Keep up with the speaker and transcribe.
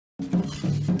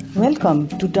Welcome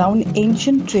to Down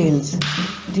Ancient Trails,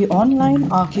 the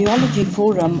online archaeology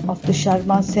forum of the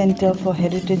Sharma Center for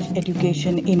Heritage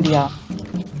Education, India.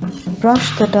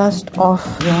 Brush the dust off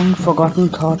long forgotten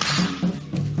thoughts.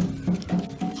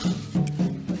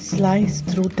 Slice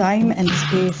through time and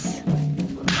space.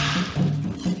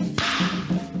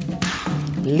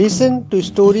 Listen to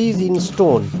stories in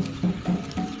stone.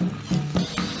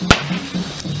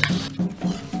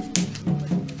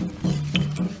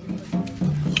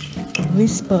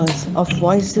 Whispers of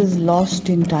voices lost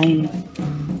in time.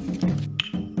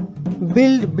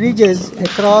 Build bridges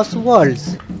across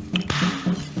worlds.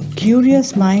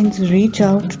 Curious minds reach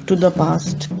out to the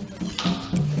past.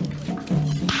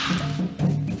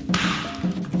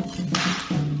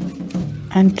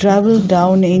 And travel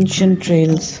down ancient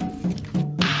trails.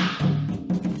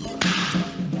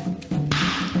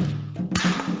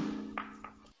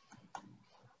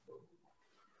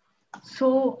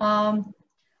 So,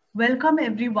 welcome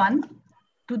everyone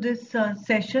to this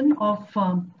session of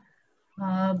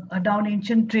Down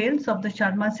Ancient Trails of the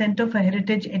Sharma Center for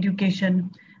Heritage Education.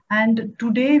 And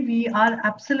today we are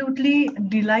absolutely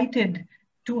delighted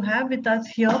to have with us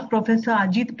here Professor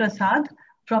Ajithprasad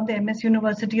from the MS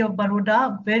University of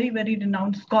Baroda, very, very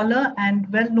renowned scholar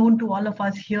and well known to all of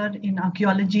us here in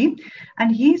archaeology.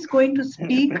 And he's going to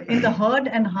speak in the Herd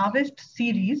and Harvest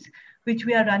series, which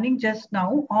we are running just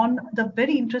now, on the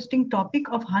very interesting topic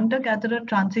of hunter-gatherer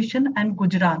transition and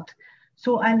Gujarat.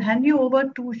 So I'll hand you over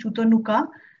to Shutanuka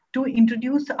to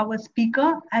introduce our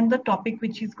speaker and the topic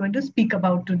which he's going to speak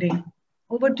about today.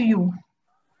 Over to you.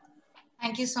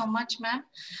 Thank you so much, ma'am.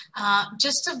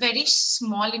 Just a very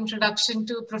small introduction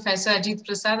to Professor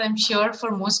Ajithprasad. I'm sure for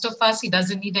most of us, he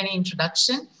doesn't need any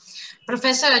introduction.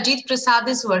 Professor Ajithprasad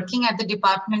is working at the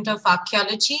Department of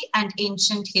Archaeology and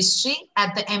Ancient History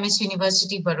at the MS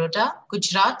University, Baroda,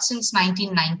 Gujarat since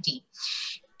 1990.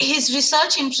 His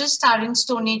research interests are in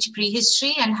Stone Age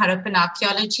prehistory and Harappan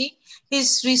archaeology.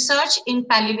 His research in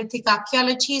Paleolithic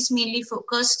archaeology is mainly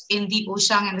focused in the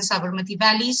Oshang and the Sabarmati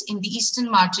valleys in the eastern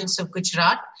margins of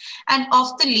Gujarat and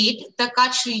of the late the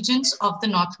Kutch regions of the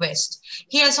northwest.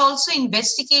 He has also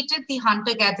investigated the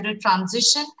hunter-gatherer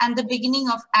transition and the beginning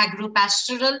of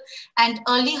agropastoral and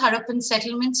early Harappan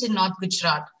settlements in North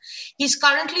Gujarat. He is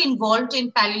currently involved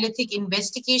in Paleolithic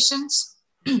investigations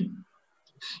in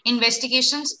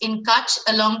Kutch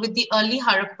along with the early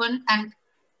Harappan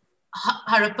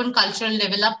cultural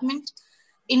development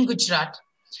in Gujarat.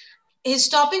 His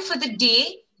topic for the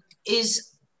day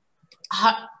is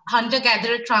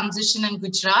hunter-gatherer transition in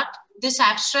Gujarat. This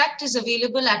abstract is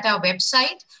available at our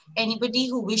website. Anybody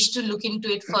who wishes to look into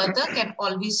it further can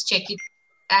always check it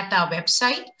at our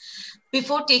website.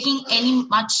 Before taking any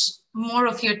much more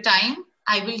of your time,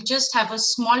 I will just have a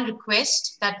small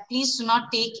request that please do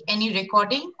not take any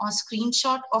recording or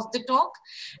screenshot of the talk.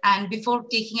 And before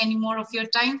taking any more of your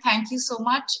time, thank you so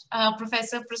much,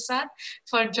 Professor Prasad,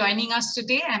 for joining us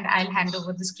today, and I'll hand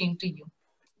over the screen to you.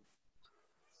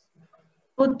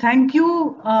 So thank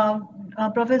you,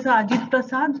 Professor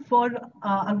Ajithprasad, for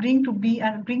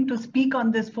agreeing to speak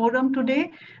on this forum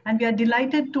today. And we are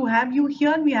delighted to have you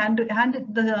here. We hand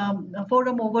the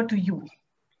forum over to you.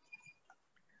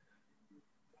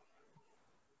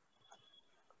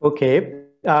 Okay,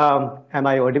 am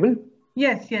I audible?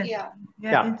 Yes. Yeah,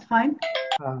 it's fine.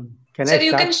 Can sir, I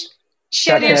you can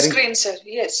share your screen, sir.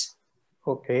 Yes.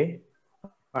 Okay,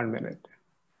 1 minute.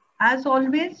 As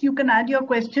always, you can add your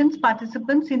questions,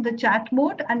 participants, in the chat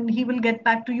mode, and he will get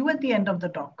back to you at the end of the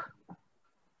talk.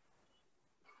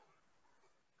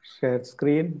 Share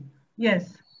screen.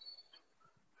 Yes.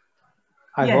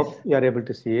 I hope you are able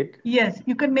to see it. Yes,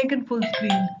 you can make it full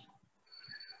screen.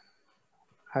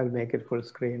 I'll make it full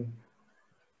screen.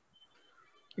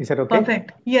 Is that okay?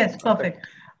 Perfect. Yes, perfect.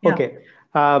 Yeah. Okay.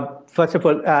 First of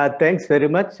all, thanks very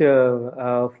much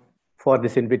for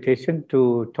this invitation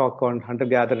to talk on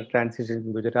hunter-gatherer transition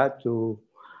in Gujarat to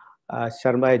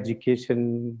Sharma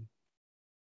Education,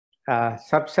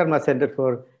 Sharma Center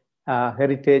for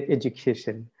Heritage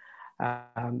Education.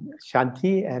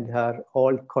 Shanti and her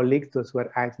all colleagues, those who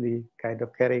are actually kind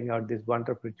of carrying out this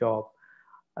wonderful job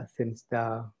since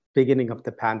the beginning of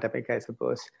the pandemic, I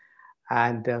suppose.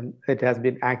 And it has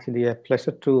been actually a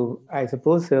pleasure to, I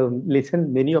suppose,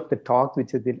 listen many of the talks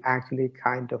which have been actually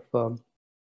kind of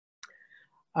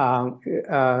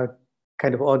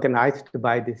organized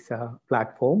by this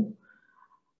platform.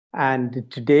 And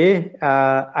today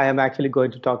I am actually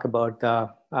going to talk about the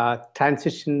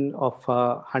transition of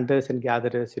hunters and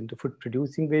gatherers into food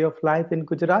producing way of life in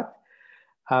Gujarat.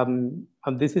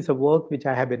 This is a work which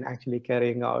I have been actually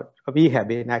carrying out. We have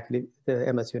been actually,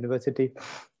 the MS University,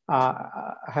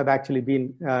 have actually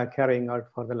been carrying out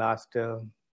for the last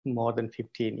more than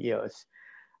 15 years.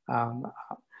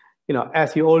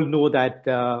 As you all know that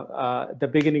the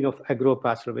beginning of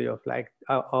agropastoral way of life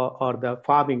or the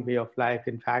farming way of life,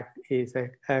 in fact, is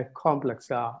a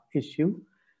complex issue,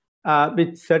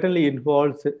 which certainly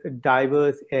involves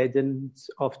diverse agents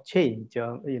of change.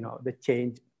 The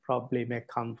change probably may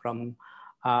come from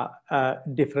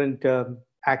different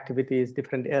activities,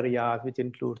 different areas, which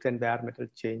includes environmental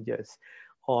changes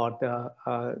or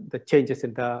the changes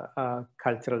in the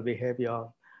cultural behavior.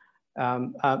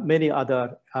 Many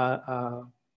other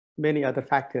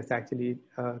factors actually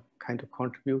kind of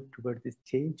contribute towards this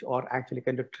change or actually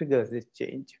kind of triggers this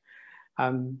change.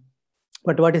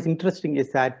 But what is interesting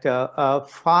is that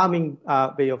farming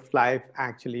way of life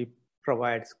actually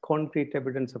provides concrete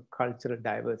evidence of cultural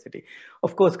diversity.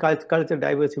 Of course, cultural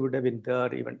diversity would have been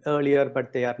there even earlier,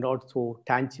 but they are not so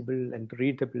tangible and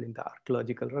readable in the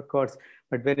archaeological records.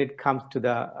 But when it comes to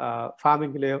the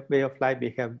farming way of life,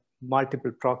 we have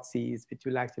multiple proxies, which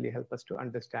will actually help us to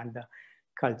understand the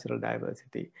cultural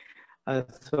diversity.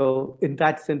 So in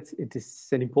that sense, it is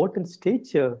an important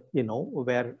stage,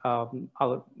 where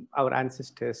our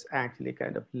ancestors actually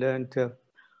kind of learned to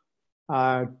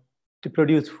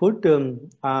produce food,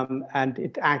 and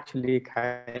it actually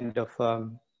kind of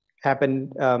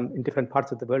happened in different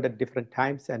parts of the world at different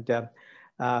times. And there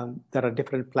are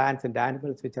different plants and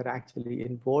animals which are actually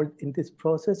involved in this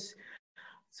process.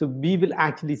 So we will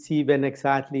actually see when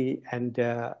exactly and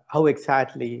how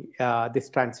exactly this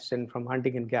transition from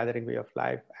hunting and gathering way of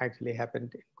life actually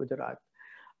happened in Gujarat.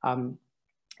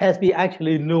 As we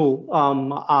actually know,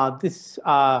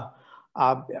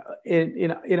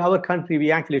 in our country,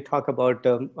 we actually talk about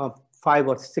 5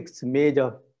 or 6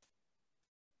 major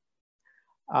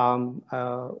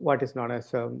what is known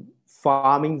as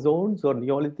farming zones or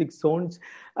Neolithic zones.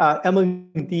 Among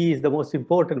these, the most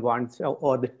important ones,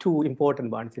 or the 2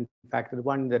 important ones, in fact, the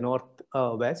one in the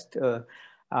northwest of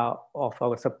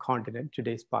our subcontinent,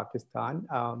 today's Pakistan.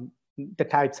 The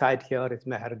type site here is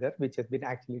Mehergarh, which has been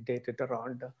actually dated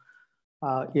around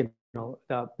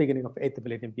the beginning of 8th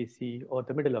millennium BC or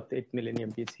the middle of the 8th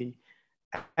millennium BC.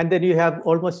 And then you have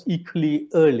almost equally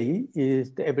early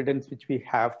is the evidence which we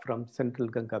have from Central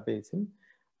Ganga Basin.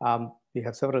 We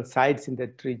have several sites in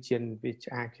that region which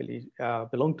actually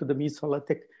belong to the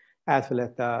Mesolithic as well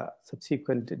as the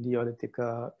subsequent Neolithic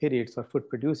periods or food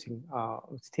producing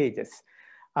stages.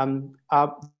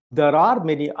 There are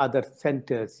many other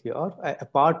centers here.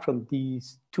 Apart from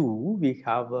these 2, we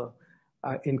have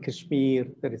in Kashmir,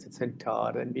 there is a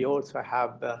center, and we also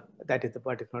have, that is the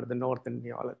particular, the northern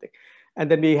Neolithic. And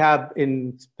then we have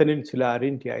in peninsular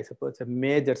India, I suppose, a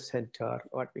major center,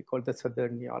 what we call the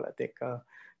southern Neolithic,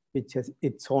 which has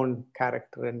its own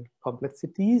character and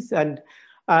complexities. And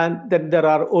then there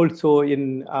are also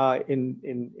in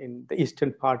the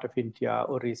eastern part of India,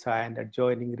 Orissa and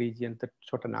adjoining region, the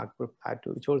Chotanagpur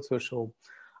Plateau, which also show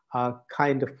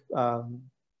kind of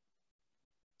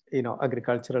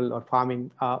agricultural or farming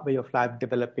way of life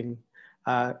developing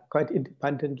quite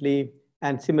independently.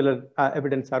 And similar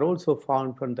evidence are also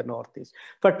found from the Northeast.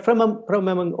 But from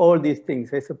among all these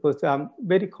things, I suppose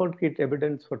very concrete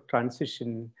evidence for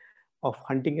transition of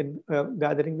hunting and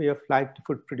gathering way of life to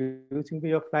food producing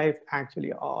way of life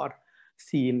actually are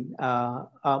seen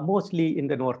mostly in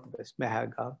the Northwest,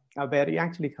 Mehergarh, where you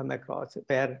actually come across,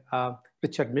 where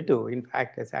Richard Meadow, in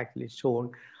fact, has actually shown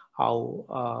how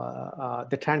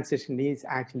the transition is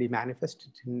actually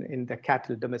manifested in the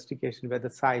cattle domestication, where the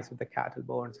size of the cattle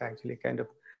bones actually kind of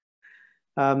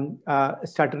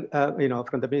started,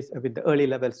 from with the early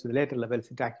levels to the later levels,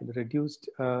 it actually reduced,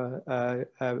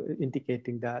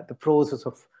 indicating the process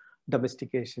of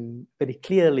domestication very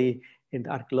clearly in the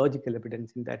archaeological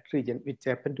evidence in that region, which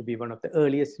happened to be one of the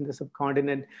earliest in the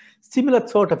subcontinent. Similar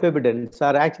sort of evidence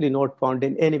are actually not found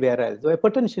in anywhere else. So a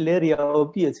potential area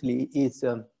obviously is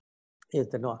the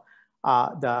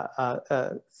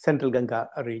Central Ganga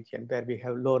region, where we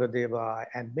have Loradeva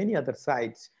and many other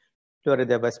sites.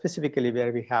 Loradeva specifically,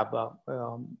 where we have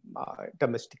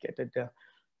domesticated,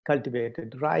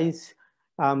 cultivated rice,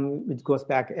 which goes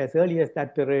back as early as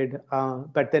that period.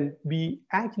 But then we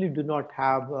actually do not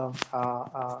have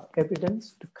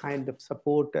evidence to kind of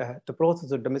support the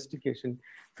process of domestication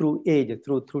through age,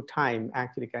 through time,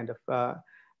 actually kind of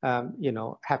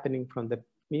happening from the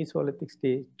Mesolithic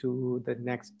stage to the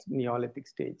next Neolithic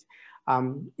stage.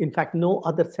 In fact, no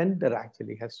other center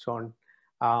actually has shown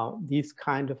these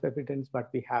kind of evidence, what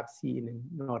we have seen in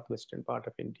northwestern part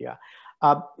of India.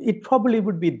 It probably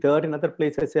would be there in other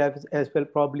places as well,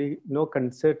 probably no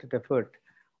concerted effort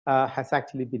has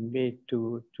actually been made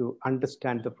to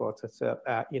understand the process,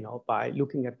 by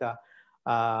looking at the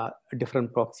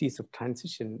different proxies of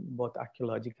transition, both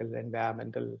archaeological,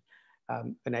 environmental.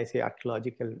 When I say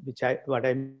archaeological, what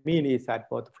I mean is that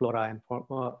both floral and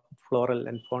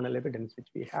faunal evidence which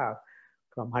we have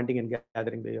from hunting and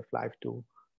gathering way of life to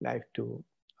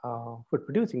food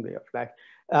producing way of life.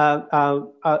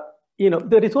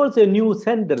 There is also a new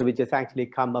center which has actually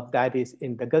come up, that is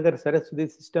in the Gujarat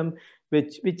system,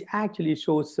 which actually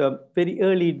shows a very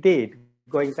early date,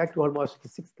 going back to almost the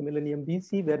 6th millennium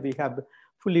BC, where we have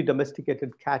fully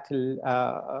domesticated cattle,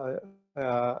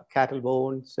 cattle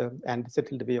bones, and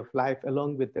settled way of life,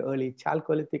 along with the early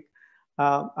chalcolithic,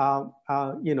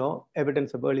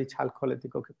 evidence of early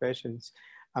chalcolithic occupations.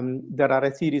 There are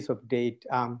a series of dates,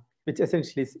 which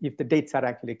essentially, if the dates are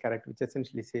actually correct, which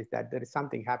essentially says that there is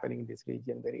something happening in this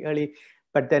region very early.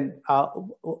 But then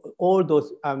all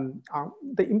those,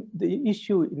 the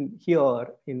issue here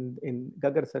in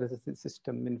Gujarat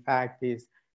system, in fact, is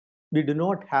we do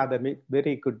not have a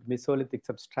very good Mesolithic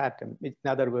substratum. In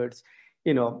other words,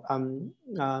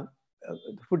 the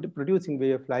food producing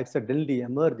way of life suddenly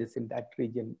emerges in that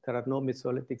region. There are no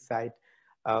Mesolithic sites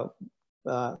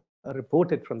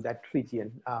reported from that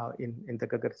region in the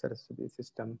Gujarat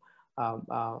system.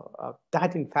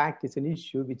 That in fact is an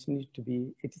issue which needs to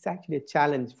be, it is actually a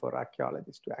challenge for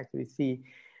archaeologists to actually see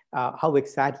how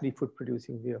exactly food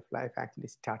producing way of life actually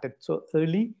started so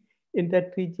early in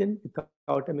that region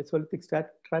without a Mesolithic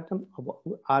stratum.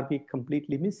 Are we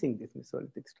completely missing this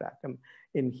Mesolithic stratum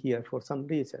in here for some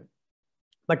reason?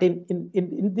 But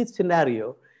in this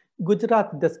scenario,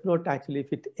 Gujarat does not actually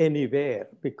fit anywhere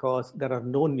because there are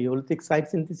no Neolithic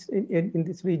sites in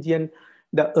this region.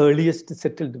 The earliest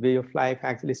settled way of life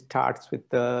actually starts with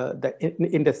the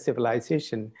Indus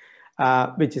civilization,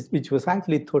 which was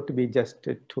actually thought to be just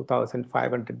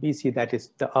 2500 BC. That is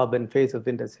the urban phase of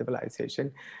Indus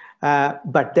civilization.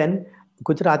 But then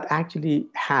Gujarat actually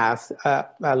has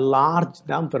a large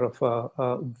number of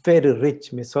very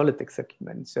rich Mesolithic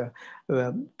settlements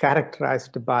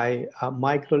characterized by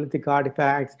microlithic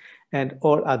artifacts and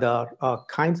all other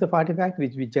kinds of artifacts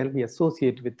which we generally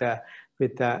associate with the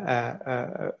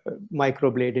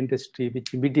microblade industry,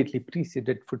 which immediately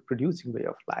preceded food producing way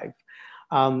of life.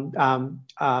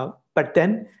 But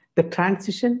then the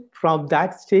transition from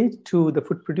that stage to the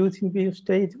food producing way of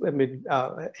stage,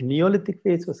 a Neolithic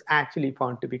phase was actually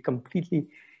found to be completely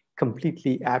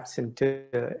absent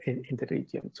in the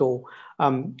region. So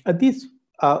this,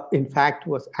 in fact,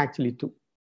 was actually to,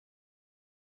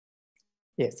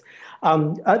 yes,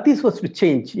 this was to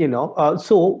change,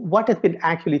 so what has been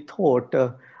actually thought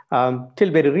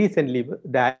till very recently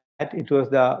that it was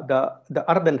the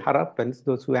urban Harappans,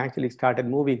 those who actually started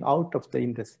moving out of the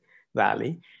Indus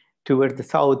Valley towards the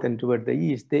south and toward the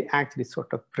east, they actually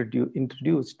sort of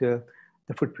introduced the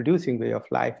food producing way of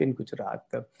life in Gujarat.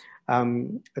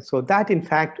 So that in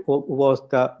fact was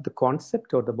the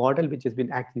concept or the model which has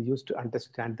been actually used to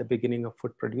understand the beginning of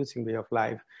food producing way of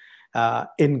life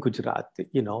in Gujarat,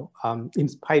 in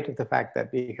spite of the fact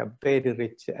that we have very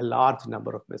rich, a large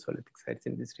number of Mesolithic sites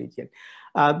in this region.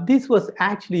 This was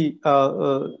actually,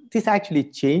 this actually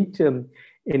changed in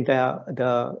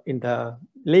the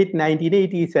late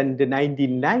 1980s and the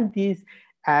 1990s,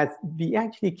 as we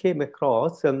actually came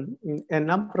across a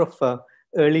number of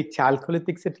early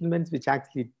chalcolithic settlements, which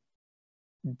actually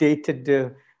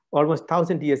dated almost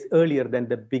 1,000 years earlier than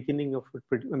the beginning of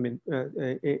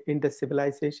Indus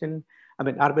civilization,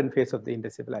 urban phase of the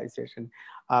Indus civilization.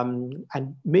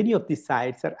 And many of these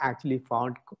sites are actually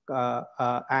found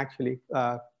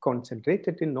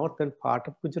concentrated in northern part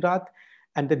of Gujarat,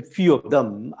 and then few of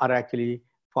them are actually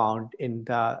found in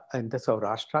the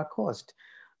Saurashtra coast.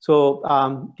 So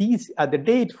these are the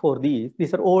date for these.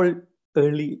 These are all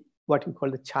early, what we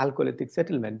call the chalcolithic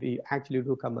settlement. We actually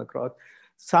do come across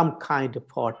some kind of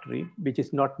pottery, which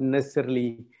is not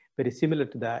necessarily very similar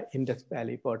to the Indus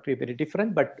Valley pottery, very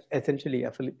different, but essentially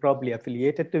probably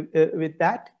affiliated with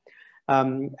that.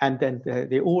 And then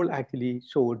they all actually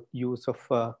showed use of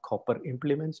copper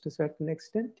implements to a certain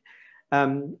extent.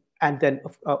 And then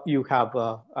you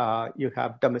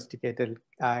have domesticated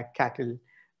cattle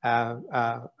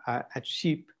and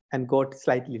sheep and goat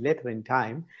slightly later in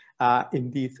time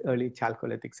in these early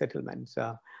chalcolithic settlements.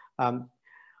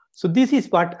 So this is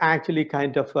what actually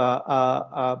kind of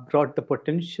brought the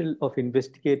potential of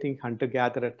investigating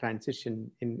hunter-gatherer transition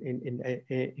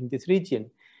in this region.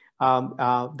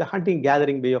 The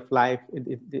hunting-gathering way of life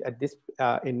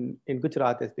in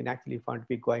Gujarat has been actually found to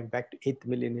be going back to 8th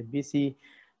millennium BC.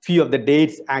 Few of the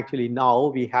dates actually now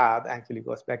we have actually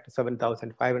goes back to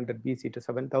 7,500 BC to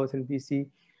 7,000 BC.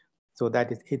 So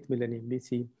that is 8th millennium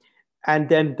BC. And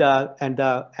then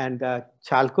the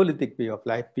chalcolithic way of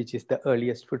life, which is the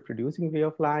earliest food producing way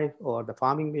of life or the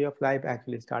farming way of life,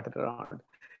 actually started around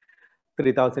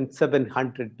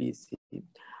 3700 BC.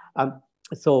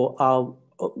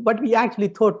 What we actually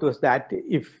thought was that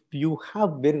if you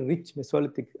have very rich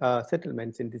Mesolithic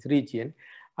settlements in this region,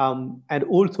 and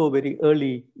also very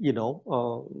early,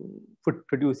 food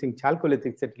producing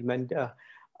chalcolithic settlement,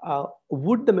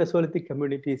 would the Mesolithic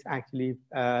communities actually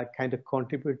kind of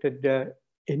contributed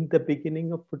in the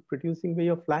beginning of food producing way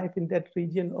of life in that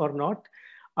region or not?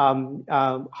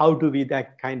 How do we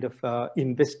that kind of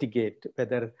investigate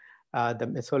whether the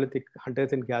Mesolithic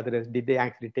hunters and gatherers, did they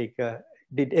actually take,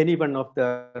 did any one of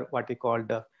the, what we call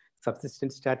the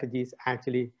subsistence strategies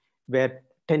actually were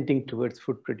tending towards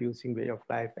food producing way of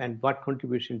life, and what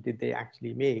contribution did they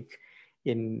actually make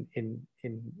in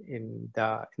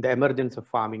the emergence of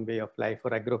farming way of life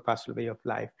or agropastoral way of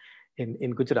life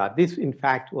in Gujarat? This, in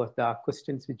fact, was the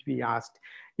questions which we asked.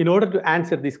 In order to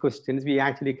answer these questions, we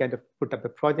actually kind of put up a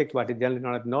project, what is generally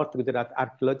known as North Gujarat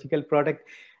Archaeological Project,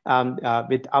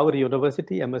 with our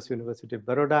university, MS University of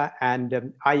Baroda,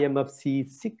 and IMFC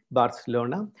SIC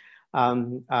Barcelona,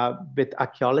 with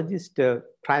archaeologists,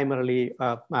 primarily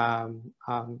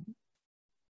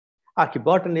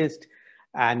archaeobotanists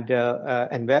and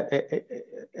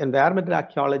environmental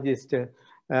archaeologists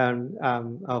from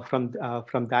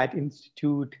that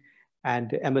institute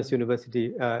and MS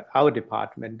University, our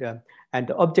department. And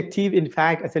the objective, in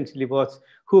fact, essentially was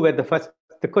who were the first,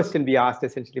 the question we asked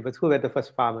essentially was who were the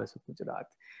first farmers of Gujarat?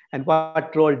 And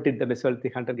what role did the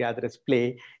Mesolithic hunter-gatherers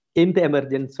play in the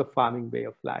emergence of farming way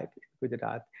of life in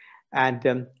Gujarat?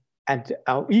 And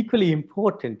equally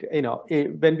important,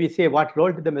 when we say what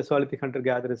role did the Mesolithic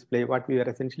hunter-gatherers play, what we were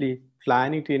essentially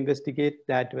planning to investigate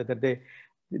that whether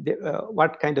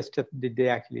what kind of steps did they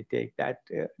actually take that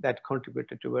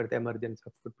contributed toward the emergence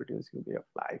of food producing way of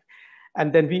life.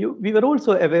 And then we were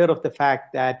also aware of the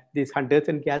fact that these hunters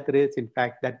and gatherers, in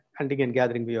fact, that hunting and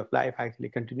gathering way of life actually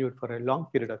continued for a long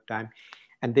period of time.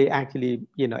 And they actually,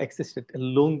 existed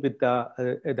along with the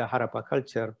Harappa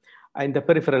culture in the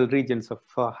peripheral regions of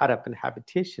Harappan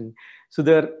habitation. So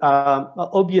there,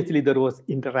 obviously there was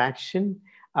interaction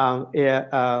between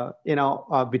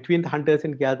the hunters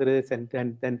and gatherers and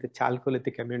then the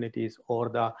chalcolithic communities or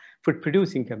the food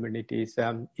producing communities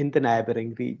in the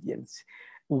neighboring regions.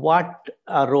 What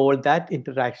role that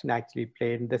interaction actually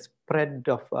played in the spread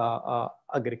of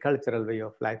agricultural way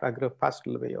of life,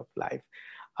 agropastoral way of life.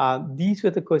 These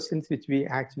were the questions which we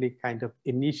actually kind of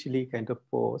initially kind of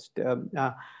posed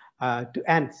to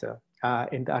answer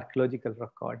in the archaeological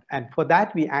record. And for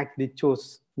that, we actually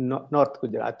chose North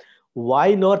Gujarat.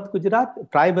 Why North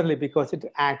Gujarat? Primarily because it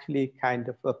actually kind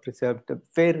of preserved a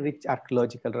very rich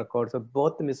archaeological records of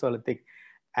both the Mesolithic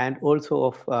and also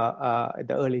of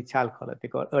the early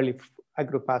chalcolithic or early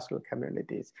agropastoral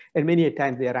communities. And many a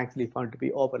times they are actually found to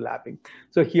be overlapping.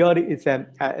 So here is a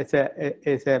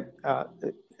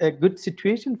good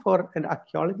situation for an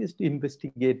archaeologist to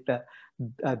investigate the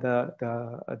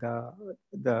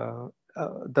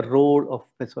role of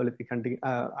Mesolithic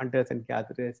hunters and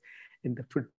gatherers in the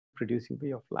food producing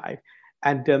way of life.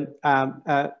 And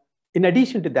in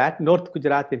addition to that, North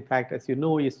Gujarat, in fact, as you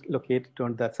know, is located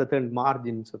on the southern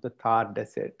margins of the Thar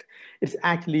Desert. It's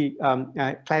actually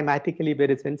climatically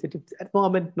very sensitive. At the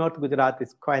moment, North Gujarat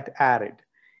is quite arid,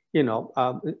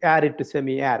 arid to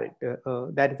semi-arid.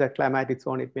 That is a climatic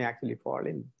zone it may actually fall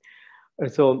in.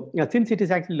 So since it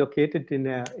is actually located in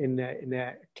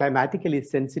a climatically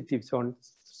sensitive zone,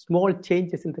 small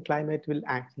changes in the climate will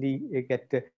actually get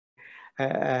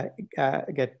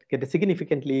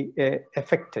significantly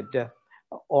affected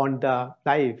on the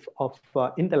life of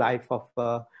in the life of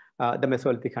the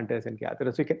Mesolithic hunters and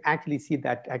gatherers. So you can actually see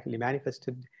that actually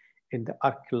manifested in the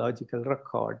archaeological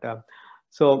record. That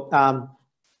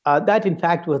in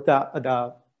fact was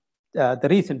the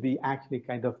reason we actually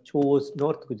kind of chose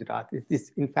North Gujarat.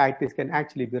 In fact, this can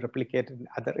actually be replicated in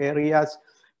other areas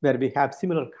where we have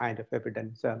similar kind of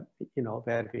evidence,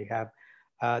 where we have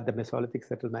the Mesolithic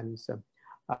settlements,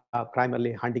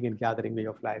 primarily hunting and gathering way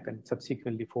of life, and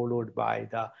subsequently followed by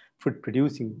the food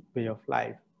producing way of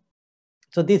life.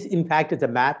 So this, in fact, is a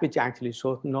map which actually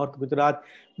shows North Gujarat,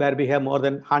 where we have more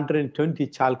than 120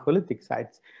 chalcolithic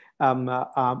sites.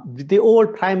 They all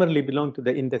primarily belong to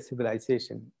the Indus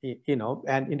civilization,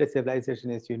 and Indus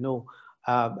civilization, as you know,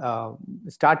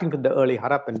 starting from the early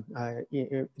Harappan,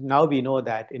 now we know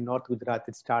that in North Gujarat,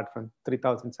 it starts from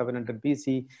 3700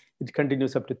 BC, it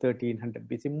continues up to 1300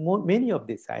 BC. Many of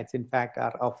these sites, in fact,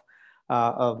 are of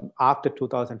after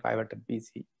 2500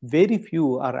 BC. Very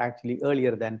few are actually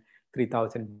earlier than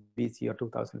 3000 BC or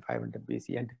 2500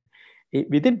 BC. And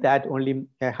within that, only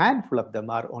a handful of them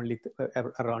are only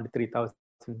around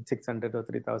 3600 or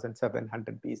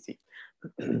 3700 BC.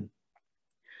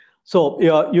 So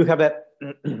you have a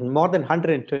more than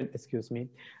 120,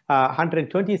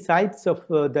 120 sites of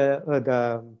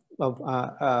the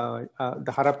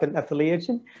Harappan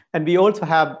affiliation, and we also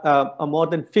have more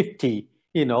than 50,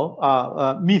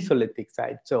 Mesolithic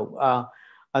sites.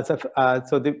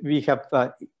 So we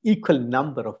have equal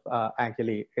number of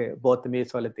actually both the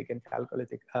Mesolithic and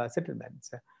chalcolithic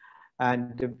settlements.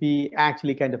 And we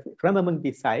actually kind of, from among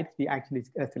these sites, we actually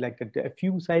selected a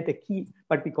few sites,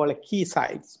 what we call a key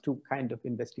sites to kind of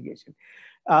investigation.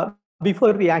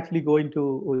 Before we actually go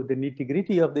into the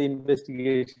nitty-gritty of the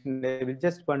investigation, I will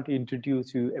just want to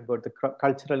introduce you about the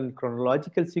cultural and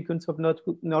chronological sequence of North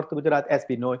Gujarat. As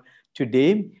we know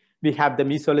today, we have the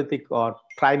Mesolithic, or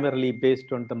primarily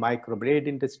based on the microbraid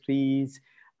industries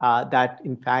that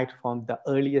in fact formed the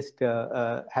earliest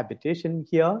habitation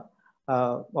here.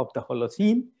 Of the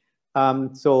Holocene.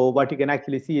 So what you can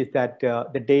actually see is that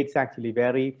the dates actually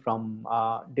vary from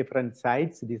different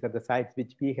sites. These are the sites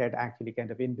which we had actually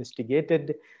kind of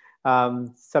investigated,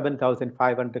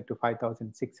 7,500 to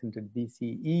 5,600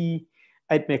 BCE.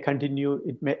 It may continue,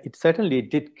 it certainly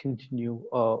did continue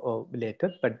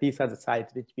later, but these are the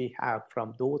sites which we have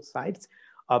from those sites,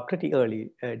 pretty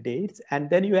early dates. And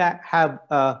then you have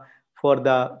for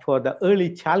the early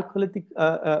chalcolithic,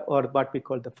 or what we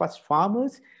call the first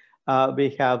farmers, we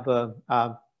have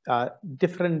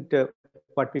different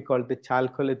what we call the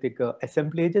chalcolithic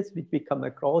assemblages, which we come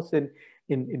across in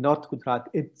North Gujarat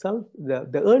itself.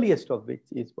 The earliest of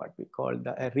which is what we call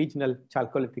the regional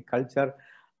chalcolithic culture,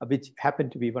 which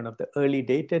happened to be one of the early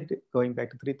dated, going back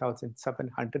to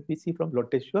 3700 BC from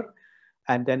Loteshwar.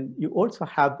 And then you also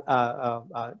have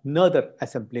another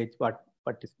assemblage, what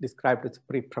is described as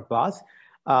pre-Prabhas.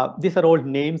 These are all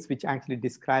names which actually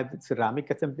describe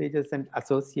ceramic assemblages and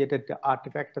associated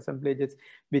artifact assemblages,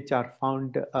 which are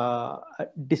found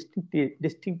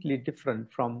distinctly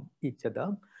different from each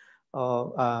other.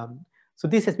 So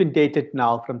this has been dated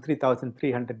now from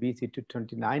 3300 BC to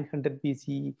 2900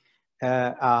 BC.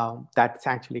 That's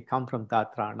actually come from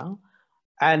Datrana.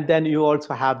 And then you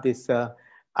also have this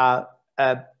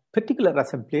particular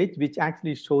assemblage, which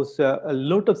actually shows a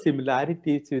lot of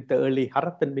similarities with the early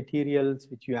Harappan materials,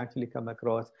 which you actually come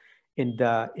across in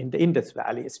the Indus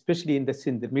Valley, especially in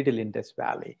the Middle Indus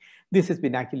Valley. This has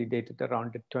been actually dated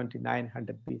around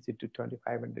 2900 BC to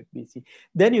 2500 BC.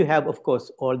 Then you have, of course,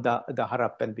 all the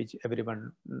Harappan, which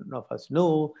everyone of us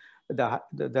know.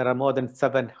 There are more than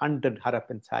 700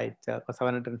 Harappan sites, or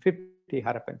 750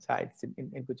 Harappan sites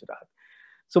in Gujarat.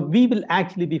 So we will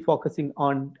actually be focusing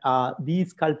on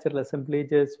these cultural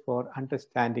assemblages for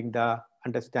understanding the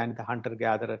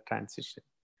hunter-gatherer transition.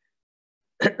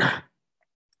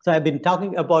 So I've been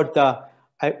talking about the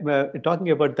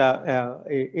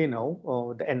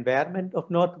environment of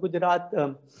North Gujarat.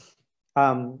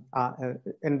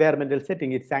 Environmental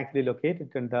setting. It's actually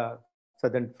located in the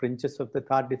southern fringes of the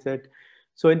Thar Desert.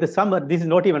 So in the summer, this is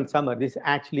not even summer. This is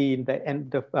actually in the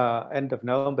end of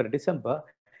November, December.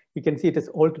 You can see it is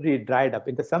already dried up.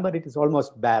 In the summer, it is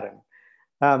almost barren.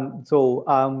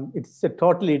 It's a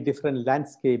totally different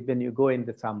landscape when you go in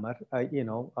the summer.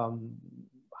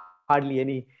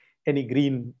 Hardly any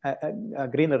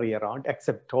greenery around,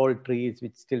 except tall trees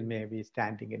which still may be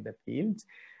standing in the fields.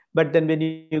 But then when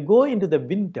you go into the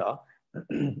winter,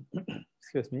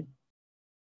 excuse me,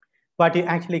 what you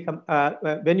actually come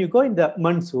when you go in the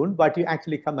monsoon, what you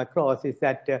actually come across is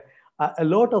that a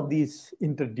lot of these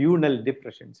interdunal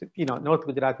depressions, North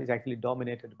Gujarat is actually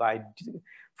dominated by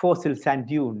fossil sand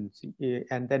dunes.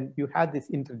 And then you have this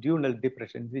interdunal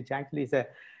depressions, which actually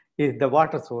is the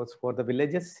water source for the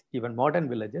villages, even modern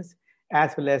villages,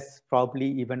 as well as probably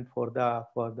even for the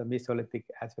Mesolithic,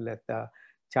 as well as the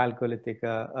chalcolithic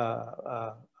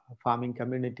farming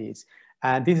communities.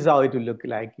 And this is how it will look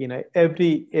like.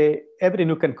 Every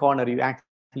nook and corner, you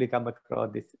actually come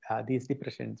across these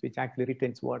depressions, which actually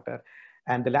retains water,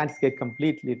 and the landscape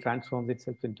completely transforms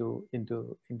itself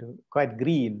into quite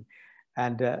green.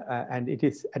 And it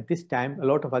is at this time a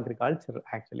lot of agriculture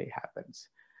actually happens.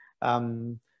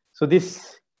 So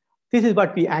this is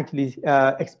what we actually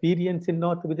experience in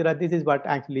North Gujarat. This is what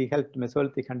actually helped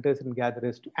Mesolithic hunters and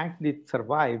gatherers to actually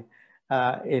survive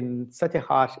in such a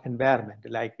harsh environment.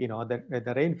 Like,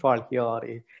 the rainfall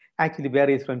here actually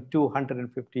varies from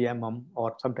 250 mm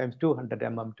or sometimes 200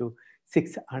 mm to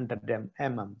 600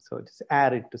 mm. So it's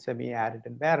arid to semi-arid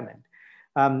environment.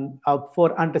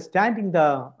 For understanding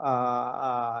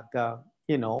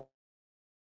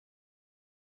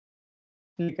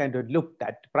we kind of looked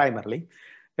at primarily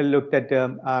looked at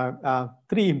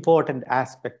three important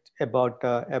aspects about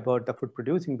the food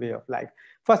producing way of life.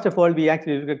 First of all, we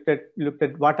actually looked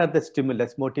at what are the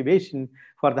stimulus, motivation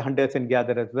for the hunters and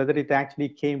gatherers, whether it actually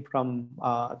came from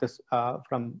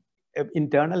from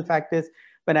internal factors.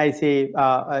 When I say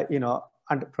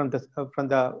from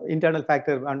the internal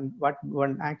factor, what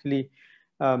one actually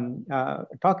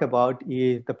talk about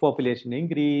is the population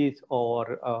increase,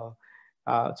 or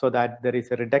so that there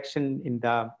is a reduction in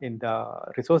the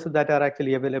resources that are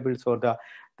actually available. So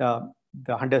the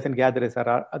hunters and gatherers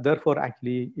are therefore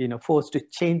actually forced to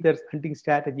change their hunting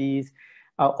strategies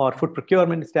or food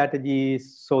procurement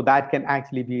strategies, so that can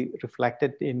actually be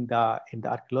reflected in the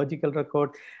archaeological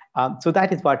record. So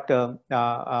that is what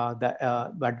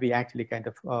what we actually kind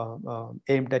of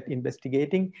aimed at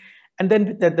investigating. And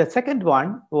then the second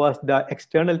one was the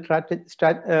external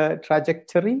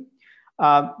trajectory.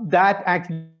 That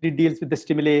actually deals with the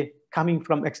stimuli coming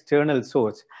from external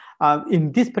source.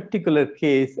 In this particular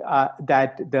case,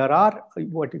 that there are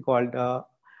what you call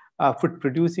food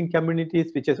producing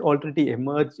communities which has already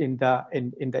emerged in the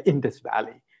Indus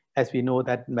Valley. As we know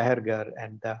that Mehergar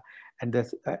and the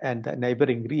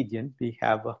neighboring region, we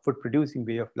have a food producing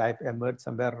way of life emerged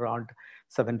somewhere around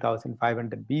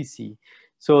 7,500 BC.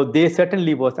 So they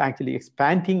certainly was actually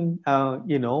expanding, as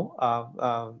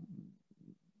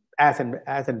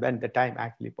and when the time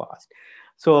actually passed.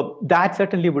 So that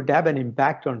certainly would have an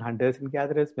impact on hunters and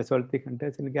gatherers, Mesolithic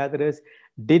hunters and gatherers.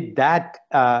 Did that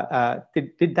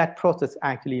process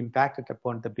actually impacted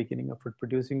upon the beginning of food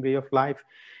producing way of life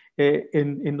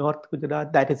in North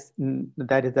Gujarat? That is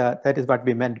what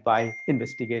we meant by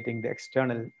investigating the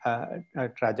external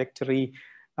trajectory,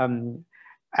 and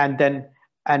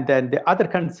then the other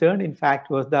concern, in fact,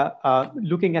 was the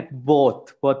looking at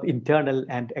both internal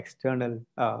and external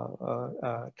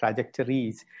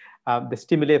trajectories, the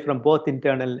stimuli from both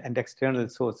internal and external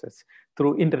sources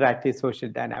through interactive social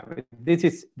dynamics. This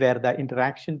is where the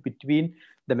interaction between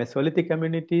the Mesolithic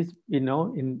communities,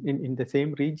 in the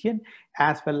same region,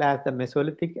 as well as the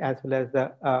Mesolithic, as well as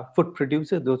the food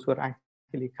producers, those who are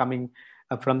actually coming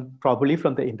probably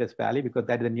from the Indus Valley, because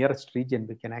that is the nearest region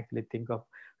we can actually think of,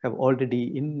 have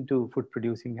already into food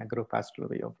producing agropastoral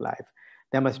way of life.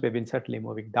 They must have been certainly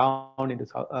moving down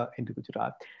into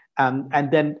Gujarat. And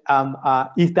then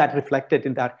is that reflected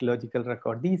in the archaeological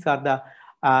record? These are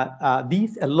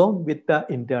these along with the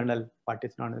internal, what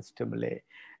is known as stimuli,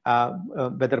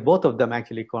 whether both of them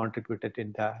actually contributed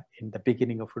in the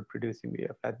beginning of food producing way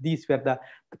of life. These were the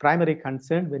primary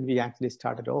concern when we actually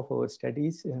started off our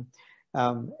studies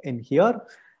in here.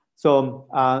 So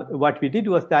what we did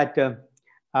was that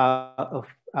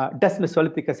does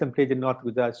Mesolithic assemblage in North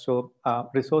Gujarat show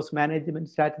resource management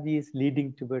strategies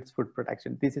leading towards food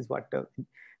production? This is what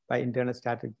by internal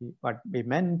strategy, what we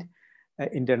meant,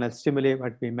 internal stimuli,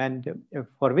 what we meant,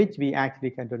 for which we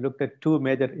actually kind of looked at two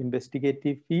major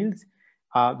investigative fields.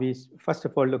 We first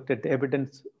of all looked at the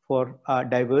evidence for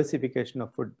diversification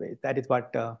of food base. That is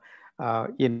what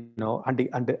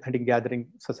hunting gathering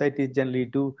societies generally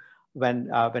do when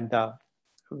there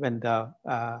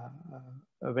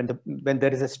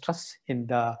is a stress in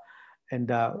the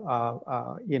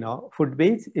food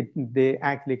base. They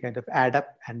actually kind of add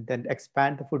up and then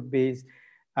expand the food base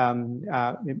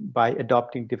by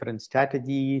adopting different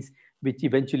strategies, which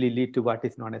eventually lead to what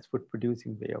is known as food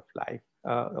producing way of life,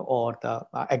 or the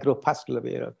agropastoral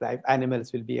way of life.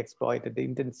 Animals will be exploited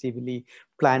intensively,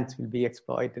 plants will be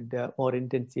exploited more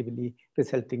intensively,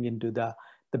 resulting into the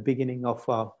beginning of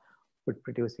food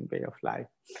producing way of life.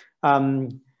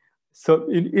 So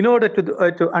in order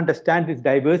to understand this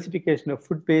diversification of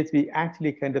food base, we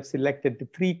actually kind of selected the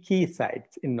three key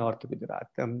sites in North Gujarat.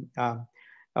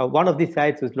 One of these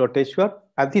sites is Loteshwar.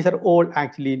 These are all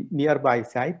actually nearby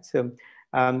sites.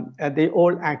 And they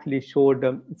all actually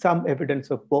showed some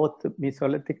evidence of both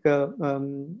Mesolithic,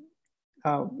 and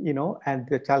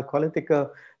the chalcolithic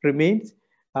remains.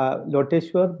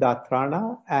 Loteshwar,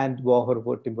 Datrana, and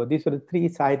Vaharvo timbo. These were the three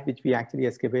sites which we actually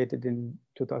excavated in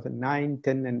 2009,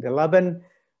 10, and 11.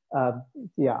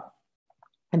 Yeah,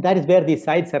 and that is where these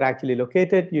sites are actually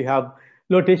located. You have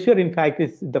Loteshwar, in fact,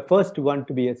 is the first one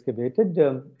to be excavated.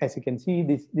 As you can see,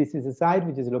 this is a site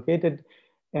which is located,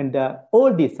 and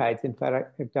all these sites, in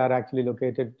fact, are actually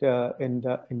located in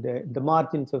the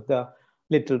margins of the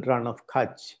little run of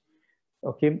Kutch.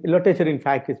 Okay, Loteshwar, in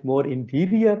fact, is more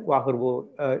interior. Vaharvo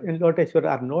and Loteshwar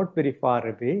are not very far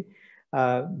away.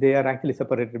 They are actually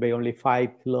separated by only 5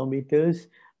 kilometers,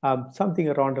 something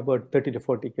around about 30 to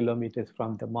 40 kilometers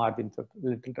from the margins of the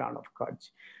little run of Kutch.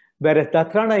 Whereas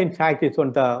Datrana, in fact, is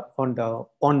on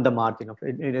the margin of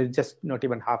it. It is just not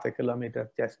even half a kilometer,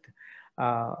 just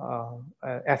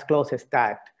as close as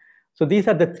that. So these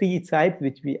are the 3 sites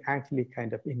which we actually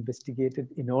kind of investigated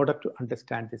in order to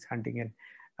understand this hunting and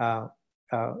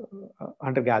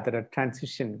hunter-gatherer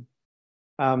transition.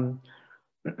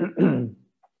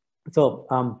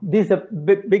 This is a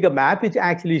bigger map which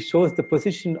actually shows the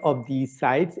position of these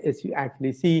sites. As you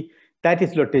actually see, that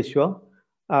is Loteshwar.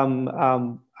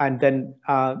 And then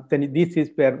this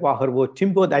is where Vaharvo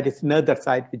Timbo, that is another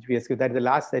site which we excavated, that is the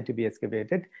last site to be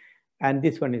excavated. And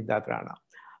this one is Datrana.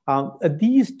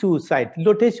 These 2 sites,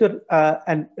 Loteshwar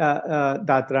and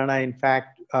Datrana, in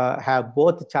fact, have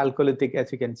both chalcolithic,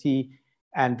 as you can see,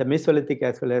 and the Mesolithic,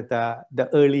 as well as the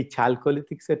early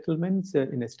chalcolithic settlements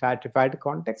in a stratified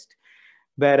context.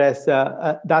 Whereas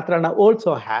Datrana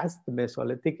also has the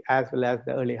Mesolithic as well as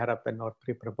the early Harappan or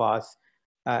pre-Prabhas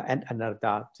and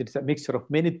Anartha. So it's a mixture of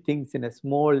many things in a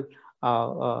small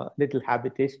little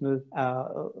habitational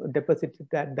deposit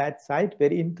at that site.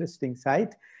 Very interesting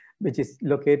site, which is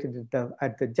located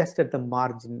just at the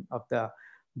margin of the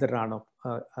Rann of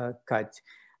Kutch.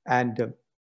 And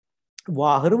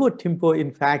Vaharvo Timbo,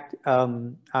 in fact,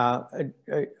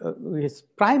 is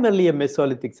primarily a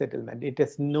Mesolithic settlement. It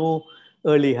has no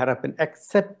early Harappan,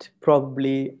 except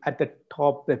probably at the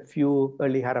top a few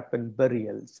early Harappan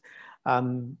burials.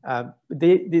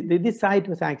 This site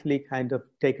was actually kind of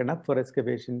taken up for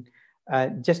excavation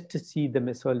just to see the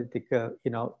Mesolithic,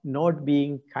 not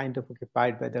being kind of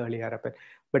occupied by the early Harappan.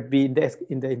 But we,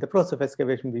 in the process of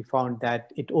excavation, we found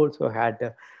that it also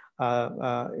had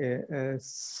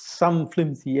some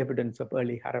flimsy evidence of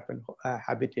early Harappan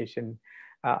habitation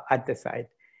at the site.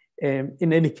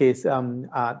 In any case,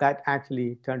 that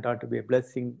actually turned out to be a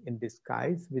blessing in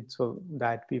disguise, so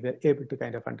that we were able to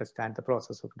kind of understand the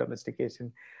process of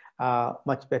domestication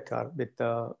much better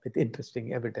with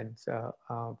interesting evidence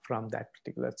from that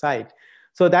particular site.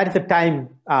 So that is the time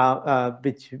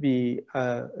which we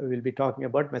will be talking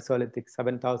about, Mesolithic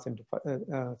 7,000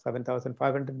 to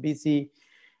 7,500 BC.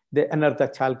 The Anartha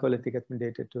Chalcolithic has been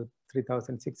dated to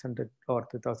 3,600 or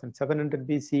 2,700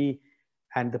 BC.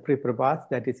 And the pre-Prabhas,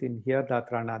 that is in here,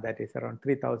 Datrana, that is around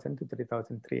 3,000 to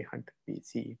 3,300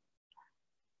 BC.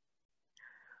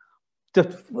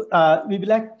 We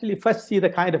will actually first see the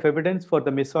kind of evidence for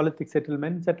the Mesolithic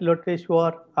settlements at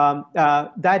Loteshwar.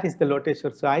 That is the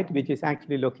Loteshwar site, which is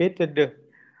actually located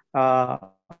on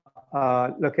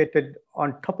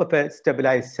top of a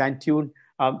stabilized sand dune.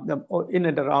 In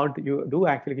and around, you do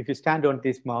actually, if you stand on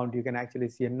this mound, you can actually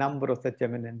see a number of such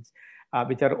eminence,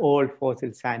 which are all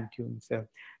fossil sand dunes,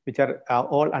 which are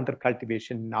all under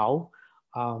cultivation now.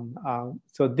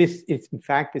 So this is, in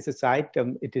fact, is a site,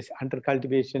 it is under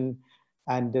cultivation.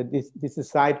 And this is a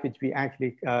site which we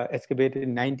actually excavated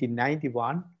in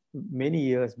 1991, many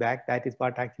years back. That is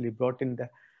what actually brought in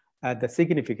the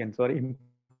significance or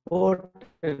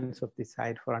importance of this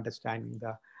site for understanding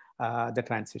the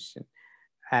transition.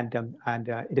 And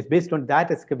it is based on that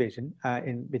excavation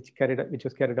which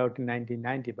was carried out in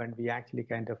 1990, when we actually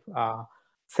kind of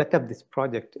set up this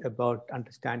project about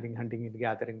understanding hunting and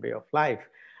gathering way of life.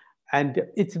 And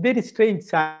it's a very strange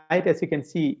site, as you can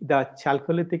see, the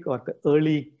chalcolithic or the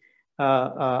early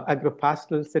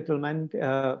agropastoral settlement,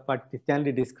 but it's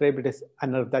generally described as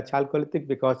Anartha Chalcolithic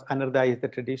because Anartha is the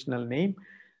traditional name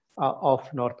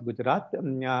of North Gujarat.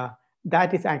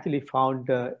 That is actually found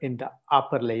in the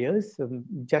upper layers,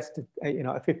 just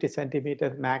 50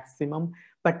 centimeters maximum.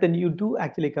 But then you do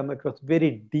actually come across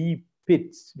very deep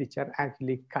pits, which are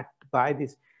actually cut by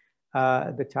this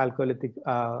the chalcolithic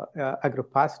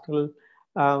agropastoral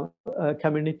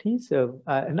communities,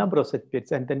 a number of such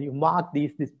pits. And then you mark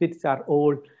these pits are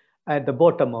all at the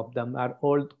bottom of them are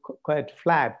all quite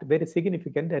flat, very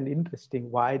significant and interesting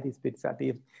why these pits are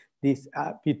there. We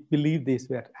believe these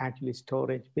were actually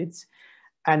storage pits.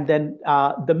 And then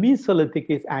the Mesolithic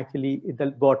is actually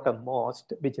the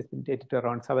bottommost, which has been dated to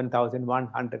around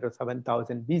 7,100 or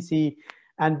 7,000 BC.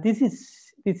 And this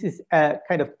is a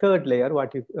kind of third layer, where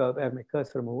my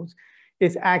cursor moves,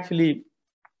 is actually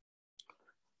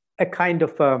a kind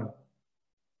of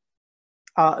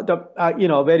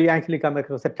where you actually come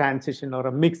across a transition or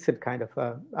a mixed kind of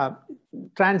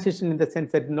transition, in the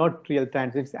sense that not real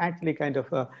transition. It's actually kind of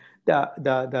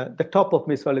the top of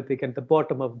Mesolithic and the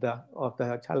bottom of the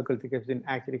Chalcolithic has been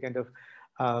actually kind of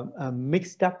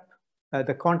mixed up.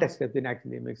 The context has been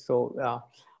actually mixed. So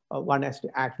one has to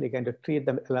actually kind of treat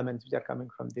the elements which are coming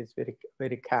from this very,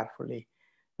 very carefully,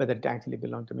 whether it actually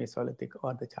belong to Mesolithic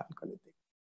or the Chalcolithic.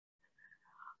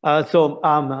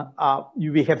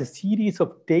 We have a series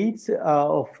of dates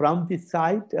from this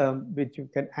site, which you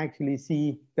can actually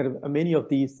see. There are many of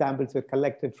these samples were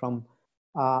collected from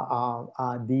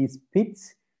these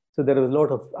pits. So there was a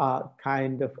lot of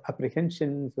kind of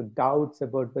apprehensions or doubts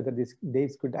about whether these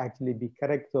dates could actually be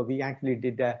correct. So we actually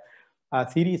did a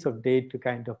series of dates to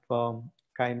kind of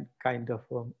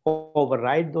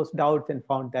override those doubts, and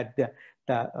found that the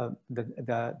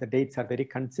dates are very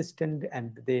consistent,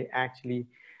 and they actually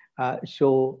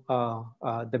show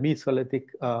the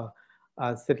Mesolithic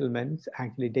settlements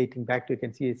actually dating back to, you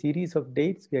can see a series of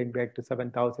dates going back to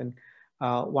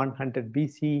 7,100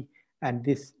 BC. And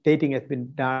this dating has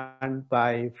been done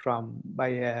by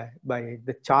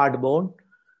the charred bone,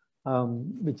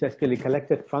 which actually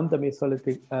collected from the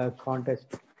Mesolithic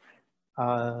context.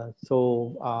 And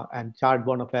charred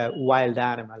bone of a wild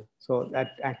animal. So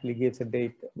that actually gives a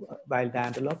date, wild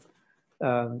antelope,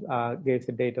 gives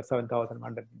a date of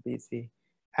 7,100 BC.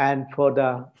 And for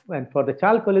the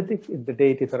chalcolithic, the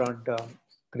date is around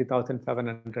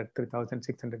 3,700,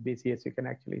 3,600 BC, as you can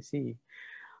actually see.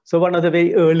 So one of the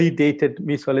very early dated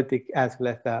Mesolithic as well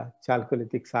as the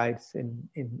chalcolithic sites in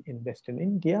Western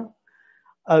India.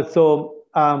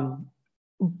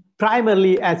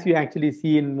 Primarily, as you actually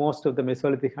see in most of the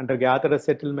Mesolithic hunter-gatherer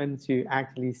settlements, you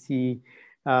actually see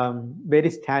very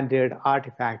standard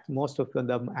artifacts, most of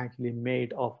them actually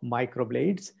made of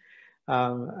microblades.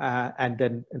 And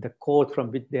then the core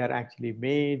from which they are actually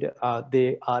made,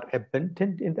 they are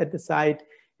abundant at the site.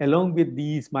 Along with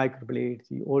these microblades,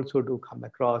 you also do come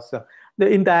across,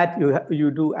 in that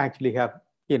you do actually have,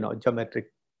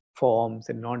 geometric forms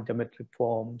and non-geometric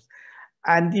forms.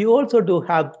 And you also do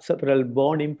have several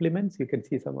bone implements. You can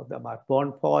see some of them are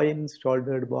bone points,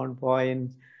 shouldered bone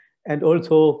points, and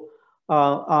also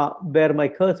where my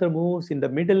cursor moves in the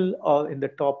middle or in the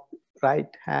top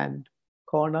right-hand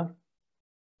corner.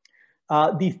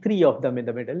 These three of them in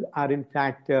the middle are in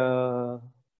fact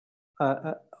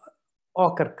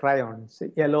ochre crayons,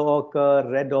 yellow ochre,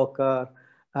 red ochre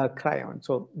crayons.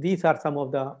 So these are some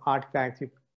of the artifacts you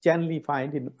generally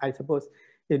find in, I suppose,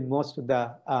 in most of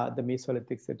the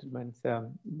Mesolithic settlements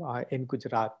in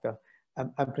Gujarat.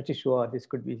 I'm pretty sure this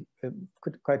could be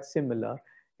quite similar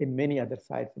in many other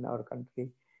sites in our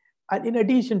country. And in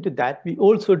addition to that, we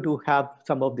also do have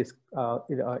some of this,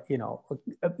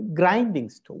 grinding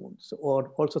stones,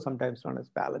 or also sometimes known as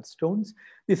ballad stones.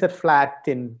 These are flat,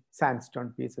 thin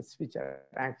sandstone pieces, which are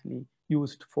actually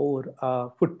used for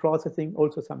food processing,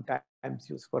 also sometimes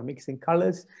used for mixing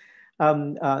colors.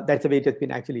 That's the way it has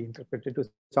been actually interpreted.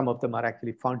 Some of them are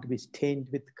actually found to be stained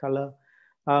with color.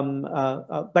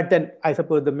 But then I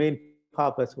suppose the main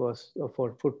purpose was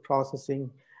for food processing.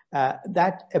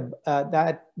 That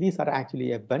these are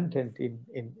actually abundant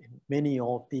in many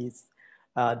of these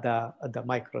the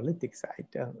microlithic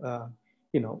site, the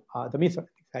Mesolithic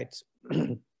sites.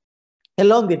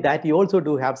 Along with that, you also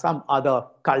do have some other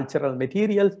cultural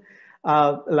materials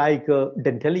like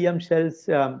dentalium shells.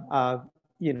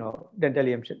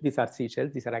 Dentalium shells. These are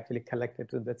seashells. These are actually collected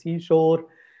to the seashore,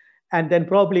 and then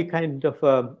probably kind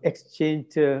of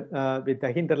exchanged with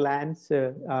the hinterlands.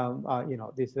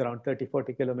 This is around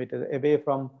 30-40 kilometers away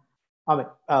from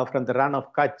the run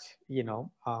of Kutch.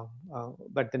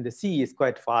 But then the sea is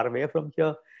quite far away from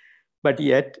here. But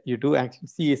yet you do actually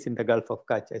see it in the Gulf of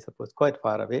Kutch, I suppose, quite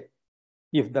far away.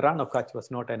 If the run of Kutch was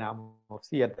not an arm of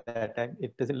sea at that time,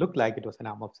 it doesn't look like it was an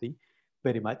arm of sea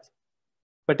very much.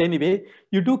 But anyway,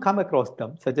 you do come across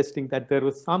them, suggesting that there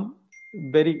was some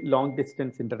very long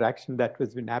distance interaction that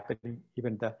was been happening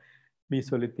even the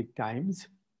Mesolithic times.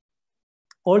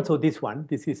 Also, this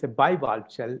is a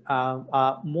bivalve shell.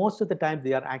 Most of the time,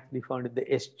 they are actually found in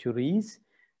the estuaries,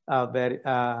 where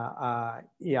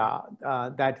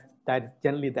that's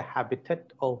generally the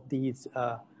habitat of these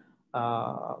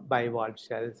bivalve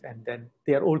shells, and then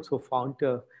they are also found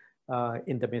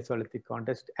in the Mesolithic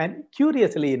context. And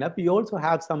curiously enough, we also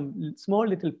have some small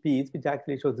little piece which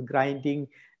actually shows grinding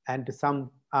and to some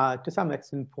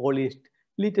extent polished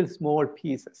little small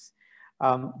pieces.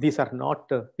 These are not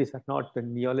the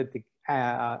Neolithic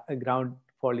ground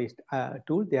polished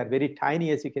tool. They are very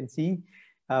tiny, as you can see,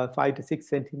 5 to 6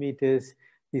 centimeters.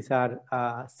 These are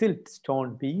silt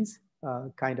stone bees,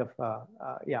 and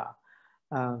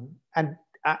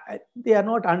they are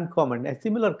not uncommon. A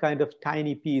similar kind of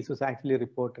tiny piece was actually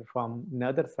reported from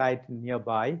another site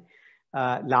nearby,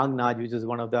 Langnaj, which is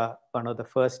one of the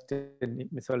first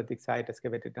Mesolithic site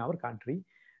excavated in our country.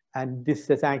 And this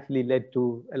has actually led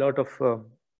to a lot of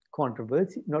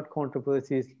controversy, not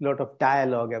controversies, a lot of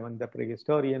dialogue among the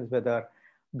prehistorians, whether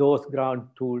those ground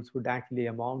tools would actually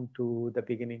amount to the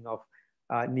beginning of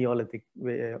Neolithic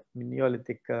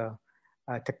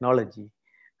technology.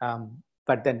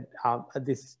 But then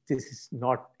this is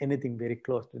not anything very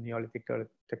close to Neolithic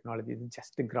technology. It's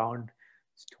just a ground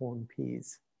stone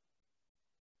piece.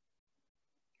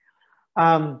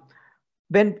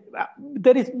 When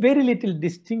there is very little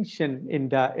distinction in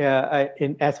the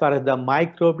as far as the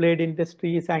microblade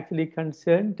industry is actually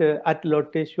concerned at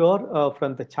Loteshwar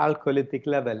from the chalcolithic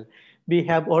level, we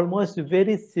have almost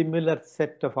very similar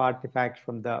set of artifacts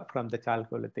from the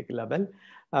chalcolithic level,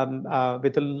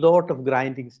 with a lot of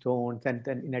grinding stones, and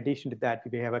then in addition to that,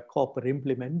 we have a copper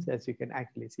implements, as you can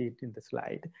actually see it in the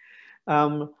slide.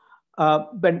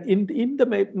 But in the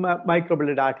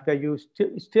microblade artifact, you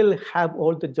still have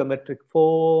all the geometric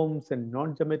forms and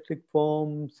non-geometric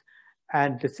forms.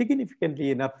 And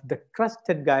significantly enough, the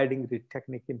crusted guiding grid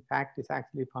technique, in fact, is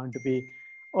actually found to be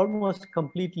almost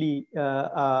completely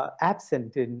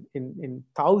absent in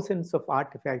thousands of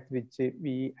artifacts, which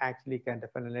we actually kind of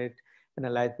analyze.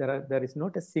 There is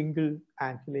not a single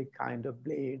actually kind of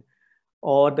blade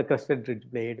or the crusted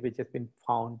grid blade which has been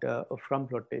found from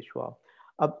Loteshwar.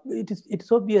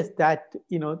 It's obvious that,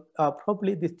 you know,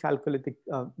 probably these chalcolithic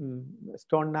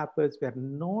stone knappers were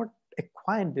not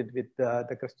acquainted with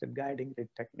the crusted guiding grid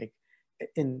technique.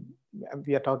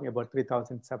 We are talking about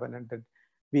 3700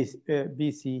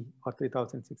 BC or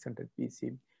 3600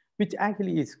 BC, which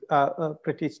actually is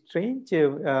pretty strange.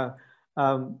 You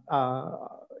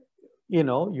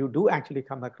know, you do actually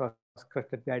come across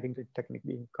crusted guiding grid technique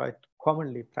being quite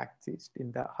commonly practiced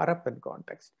in the Harappan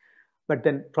context. But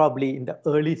then probably in the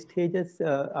early stages, this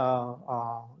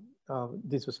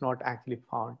was not actually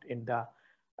found in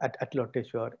at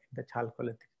Loteshwar in the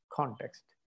chalcolithic context.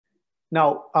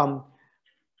 Now,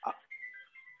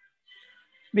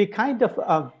 we kind of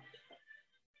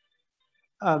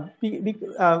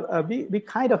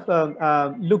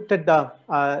looked at the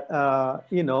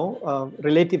you know,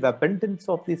 relative abundance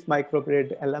of these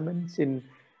microblade elements in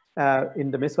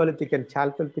the Mesolithic and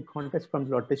chalcolithic context from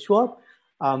Loteshwar.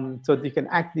 So you can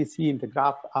actually see in the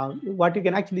graph, what you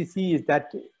can actually see is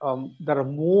that there are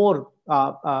more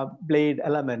blade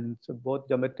elements, both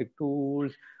geometric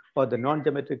tools or the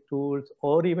non-geometric tools,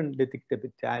 or even lithic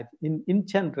habitat. In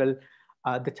general,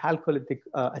 the chalcolithic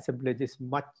assemblage is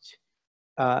much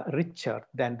richer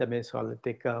than the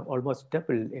Mesolithic, almost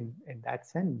double in that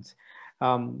sense,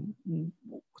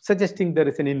 suggesting there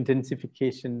is an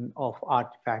intensification of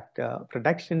artifact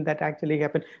production that actually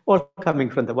happened, all coming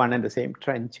from the one and the same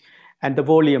trench, and the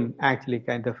volume actually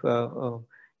kind of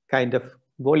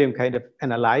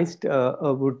analyzed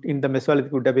would in the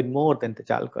Mesolithic would have been more than the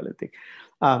chalcolithic.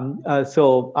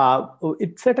 So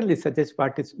it certainly suggests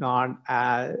what is known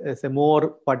as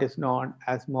more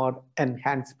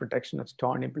enhanced production of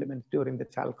stone implements during the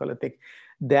chalcolithic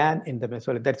than in the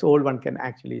Mesolithic. That's all one can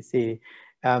actually say.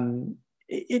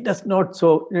 It does not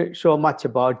show much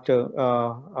about.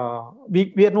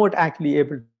 We are not actually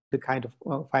able to kind of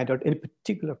find out any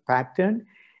particular pattern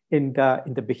in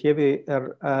the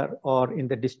behavior or in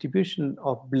the distribution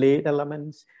of blade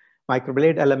elements,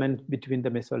 microblade elements between the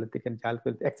Mesolithic and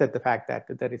chalcolithic, except the fact that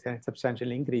there is a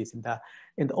substantial increase in the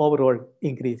overall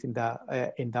increase in the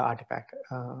artifact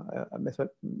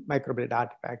microblade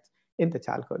artifacts in the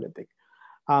chalcolithic.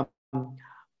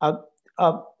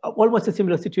 Almost a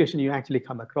similar situation you actually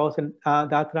come across in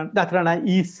Datrana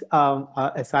is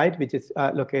a site which is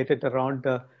located around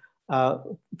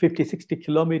 50-60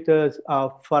 kilometers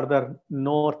further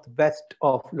northwest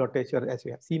of Loteshwar, as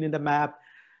you have seen in the map.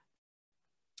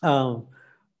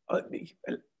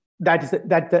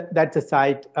 That's a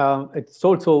site. It's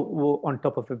also on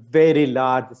top of a very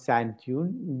large sand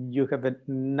dune. You have a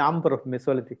number of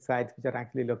Mesolithic sites which are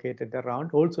actually located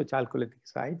around, also chalcolithic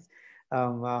sites.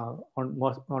 On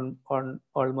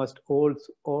almost all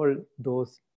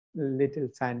those little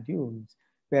sand dunes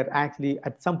were actually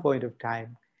at some point of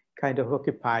time kind of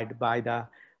occupied by the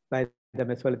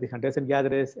Mesolithic hunters and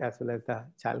gatherers, as well as the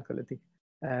chalcolithic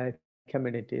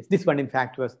communities. This one, in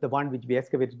fact, was the one which we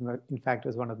excavated, in fact,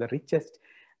 was one of the richest.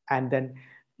 And then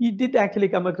we did actually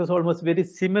come across almost very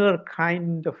similar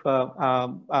kind of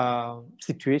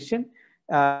situation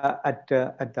at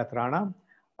Datrana.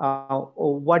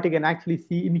 What you can actually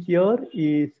see in here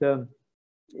is,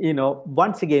 you know,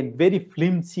 once again, very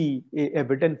flimsy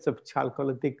evidence of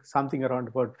chalcolithic, something around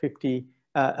about 40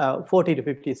 to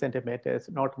 50 centimeters,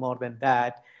 not more than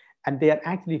that. And they are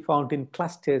actually found in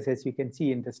clusters, as you can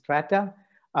see in the strata,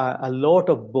 a lot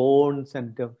of bones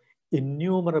and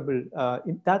innumerable.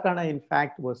 Datrana, in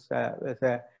fact, was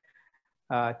a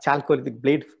chalcolithic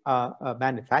blade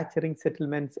manufacturing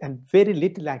settlements, and very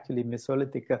little actually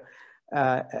Mesolithic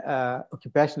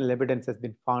occupational evidence has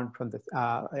been found from the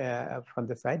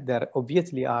site. There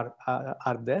obviously are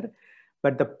there,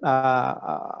 but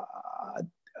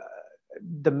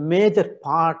the major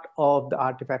part of the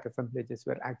artifact assemblages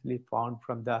were actually found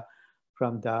from the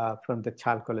the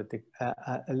chalcolithic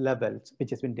levels,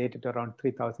 which has been dated around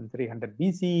 3,300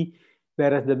 BC,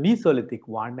 whereas the Mesolithic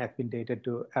one has been dated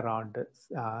to around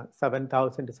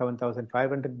 7,000 to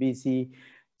 7,500 BC.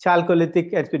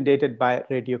 Chalcolithic has been dated by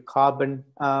radiocarbon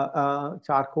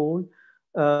charcoal,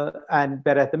 and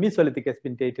whereas the Mesolithic has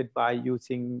been dated by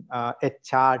using a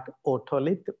charred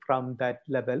otolith from that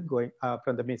level, going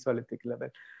from the Mesolithic level.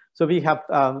 So we have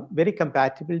very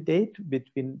compatible date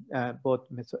between both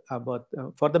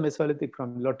for the Mesolithic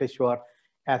from Loteshwar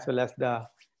as well as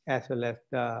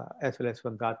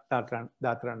from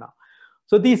Datrana.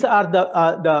 So these are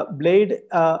the blade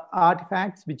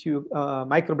artifacts, which you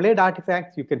microblade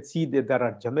artifacts. You can see that there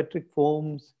are geometric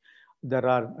forms, there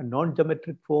are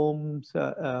non-geometric forms,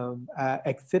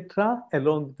 etc.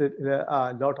 Along with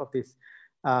a lot of these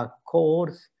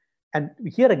cores. And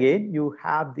here again, you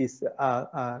have these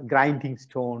grinding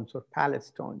stones or palette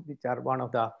stones, which are one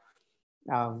of the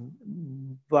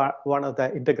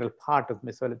integral part of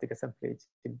Mesolithic assemblage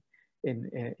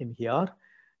in here.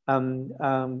 And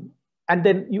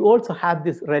then you also have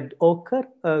this red ochre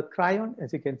crayon,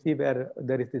 as you can see, where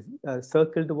there is this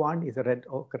circled one is a red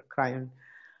ochre crayon.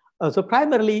 So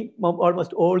primarily,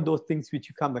 almost all those things which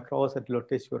you come across at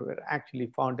Loteshwar were actually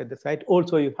found at the site.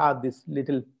 Also, you have this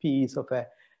little piece of a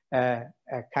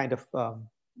kind of,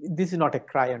 this is not a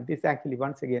crayon. This is actually,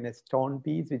 once again, a stone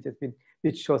piece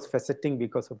which shows faceting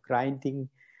because of grinding.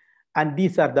 And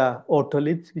these are the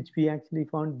otoliths which we actually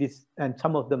found. And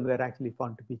some of them were actually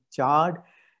found to be charred.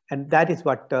 And that is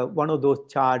what one of those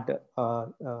charred,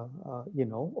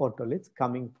 otoliths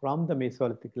coming from the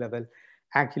Mesolithic level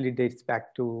actually dates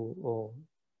back to,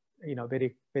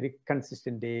 very, very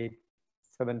consistent date,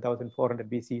 7,400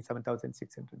 BC,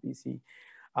 7,600 BC.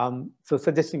 So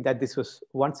suggesting that this was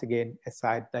once again a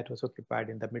site that was occupied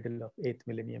in the middle of 8th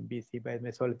millennium BC by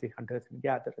Mesolithic hunters and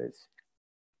gatherers.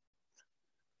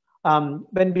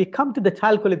 When we come to the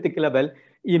chalcolithic level,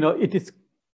 it is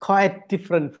quite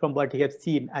different from what you have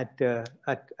seen at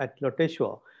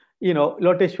Loteshwar.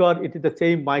 Loteshwar, it is the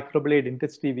same microblade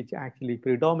industry which actually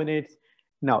predominates.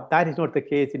 Now, that is not the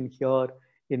case in here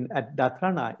at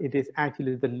Datrana. It is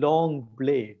actually the long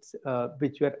blades,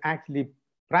 which were actually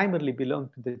primarily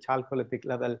belong to the chalcolithic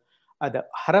level, the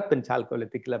Harappan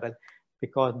chalcolithic level,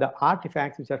 because the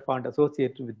artifacts which are found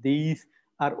associated with these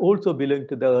are also belong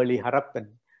to the early Harappan,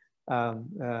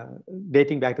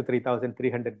 dating back to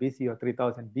 3,300 BC or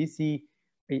 3000 BC,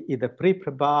 either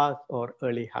pre-Prabhas or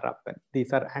early Harappan.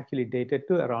 These are actually dated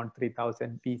to around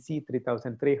 3000 BC,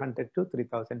 3300 to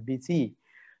 3000 BC.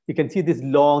 You can see these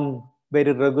long,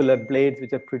 very regular blades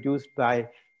which are produced by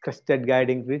crested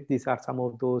guiding ridge. These are some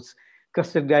of those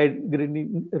crested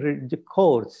guiding ridge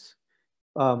cores.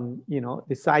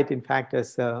 The site, in fact,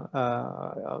 has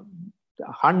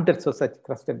hundreds of such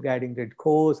crested guiding ridge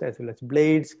cores as well as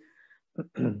blades.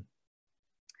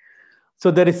 So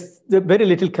there is very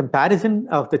little comparison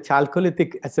of the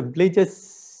chalcolithic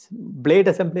assemblages, blade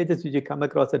assemblages, which you come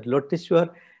across at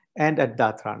Loteshwar and at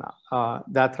Datrana.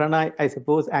 Datrana, I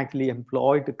suppose, actually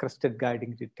employed the crested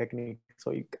guiding technique.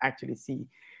 So you actually see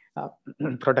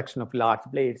production of large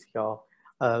blades here.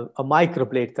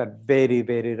 Microblades are very,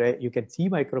 very rare. You can see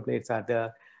microblades are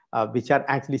there, which are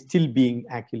actually still being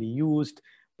used.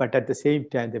 But at the same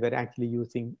time, they were actually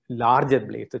using larger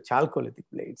blades, so chalcolithic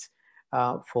blades,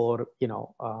 for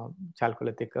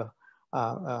chalcolithic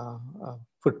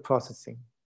food processing.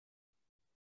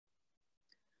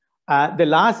 The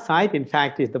last site, in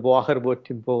fact, is the Vaharvo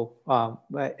timbo.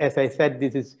 As I said,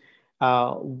 this is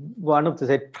one of the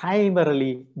sites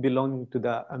primarily belonging to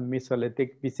the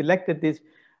Mesolithic. We selected this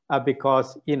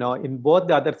because, in both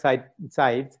the other sites,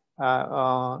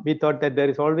 we thought that there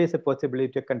is always a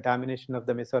possibility of contamination of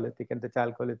the Mesolithic and the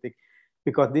chalcolithic,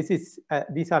 because these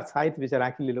are sites which are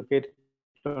actually located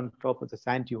on top of the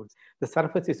sand dunes. The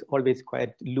surface is always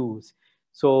quite loose.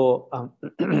 So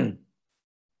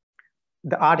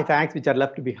the artifacts which are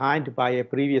left behind by a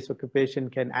previous occupation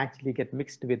can actually get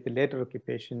mixed with the later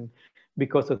occupation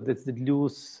because of this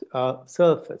loose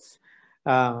surface.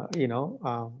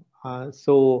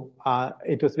 So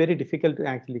it was very difficult to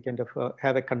actually kind of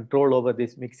have a control over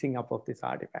this mixing up of this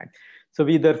artifact. So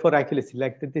we therefore actually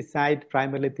selected this site,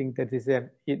 primarily think that this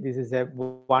is a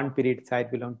one period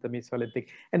site belonging to the Mesolithic,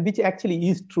 and which actually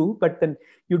is true, but then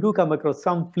you do come across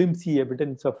some flimsy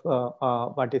evidence of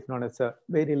what is known as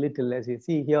very little, as you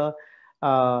see here.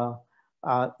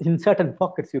 In certain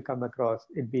pockets, you come across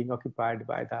it being occupied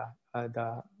by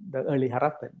the early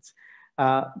Harappans.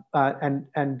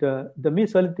 The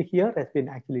Mesolithic here has been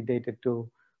actually dated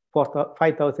to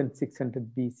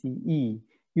 5600 BCE.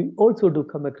 You also do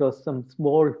come across some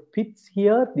small pits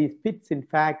here. These pits, in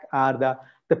fact, are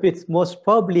the the pits most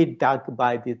probably dug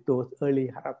by those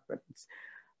early Harappans.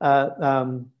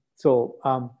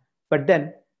 But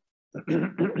then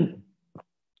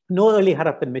no early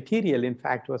Harappan material, in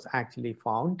fact, was actually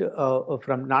found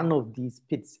from none of these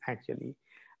pits, actually.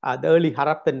 The early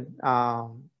Harappan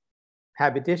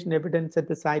habitation evidence at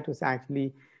the site was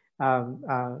actually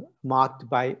marked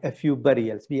by a few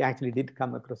burials. We actually did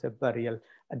come across a burial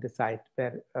at the site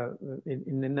where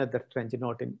in another trench,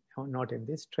 not in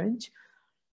this trench.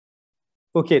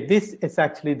 Okay, this is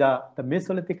actually the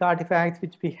Mesolithic artifacts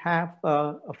which we have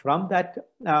from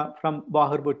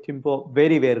Vaharvo timbo,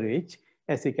 very, very rich,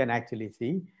 as you can actually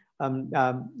see.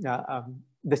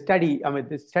 The study of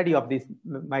this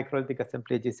microlithic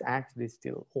assemblage is actually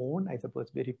still on, I suppose,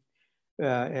 very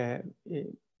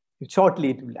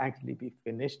shortly it will actually be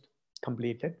finished,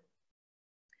 completed.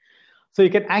 So you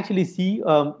can actually see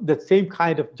the same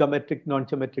kind of geometric,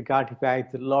 non-geometric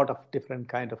artifacts, a lot of different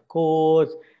kind of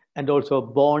cores, and also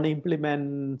bone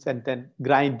implements, and then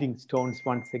grinding stones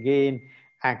once again,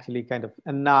 actually kind of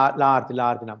a large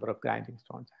number of grinding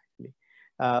stones actually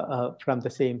from the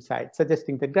same site,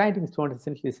 suggesting the grinding stones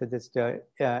essentially suggest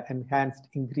enhanced,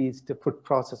 increased food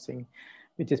processing,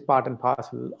 which is part and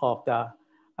parcel of the,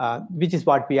 which is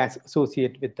what we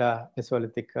associate with the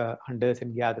Mesolithic hunters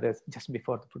and gatherers just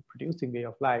before the food producing way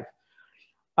of life.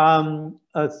 So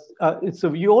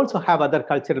you also have other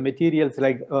cultural materials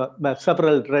like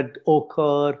several red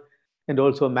ochre and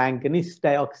also manganese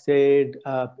dioxide,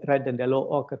 red and yellow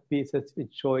ochre pieces,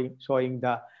 which showing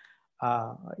the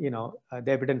the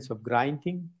evidence of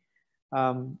grinding,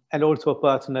 and also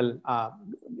personal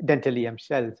dentalium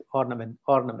shells,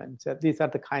 ornaments. These are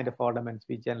the kind of ornaments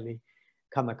we generally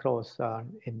come across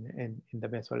in the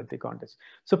Mesolithic context.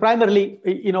 So primarily,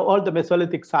 all the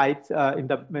Mesolithic sites in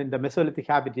the Mesolithic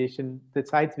habitation, the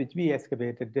sites which we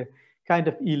excavated kind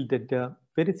of yielded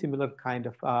very similar kind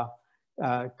of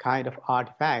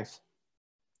artifacts.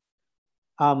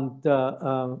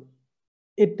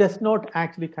 It does not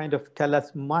actually kind of tell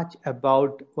us much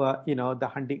about the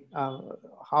hunting,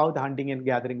 how the hunting and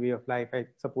gathering way of life, I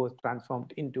suppose,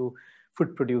 transformed into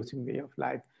food producing way of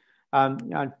life.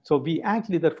 And so we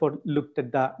actually therefore looked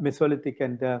at the Mesolithic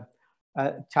and the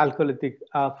chalcolithic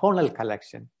faunal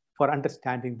collection for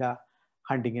understanding the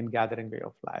hunting and gathering way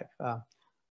of life.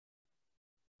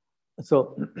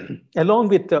 So along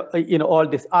with all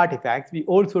these artifacts, we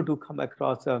also do come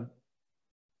across a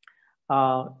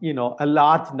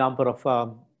large number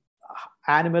of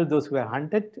animals, those who were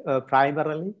hunted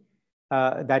primarily,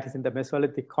 that is in the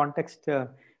Mesolithic context.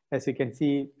 As you can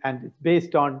see, and it's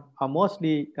based on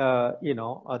mostly,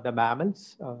 the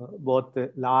mammals, both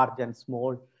the large and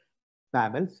small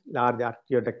mammals, large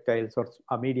archaeodactyls or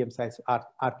medium-sized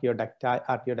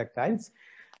archaeodactyls.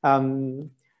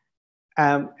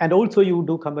 And also you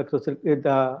do come across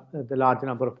the large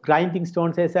number of grinding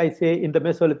stones, as I say, in the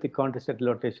Mesolithic context at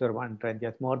Loteshwar 1 trench.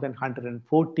 There's more than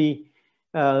 140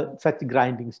 such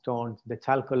grinding stones. The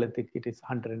chalcolithic, it is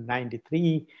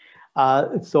 193.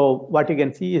 So what you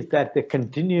can see is that the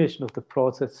continuation of the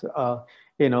process, of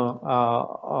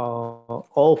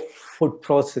food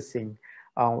processing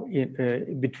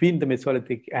between the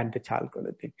Mesolithic and the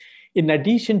chalcolithic. In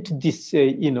addition to this,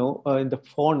 in the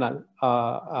faunal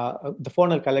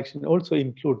collection also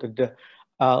included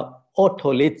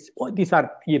otoliths. These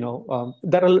are,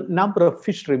 there are a number of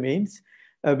fish remains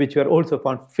which were also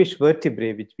found, fish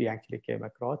vertebrae, which we actually came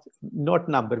across. Not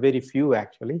number, very few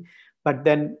actually, but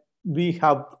then we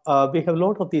have a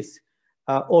lot of these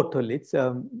otoliths.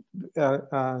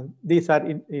 These are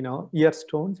ear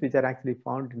stones which are actually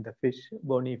found in the fish,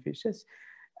 bony fishes,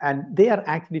 and they are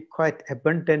actually quite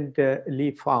abundantly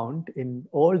found in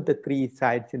all the three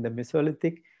sites in the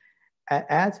Mesolithic,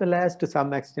 as well as to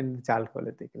some extent in the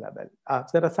chalcolithic level. So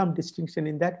there are some distinction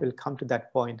in that. We'll come to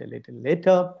that point a little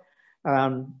later.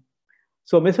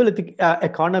 So Mesolithic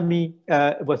economy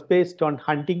was based on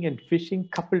hunting and fishing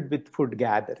coupled with food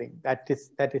gathering. That is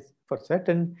for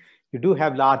certain. You do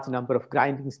have large number of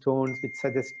grinding stones which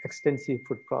suggest extensive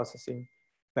food processing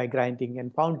by grinding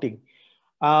and pounding.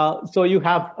 So you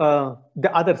have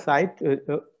the other side,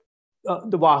 the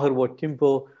Vaharvo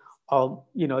timbo.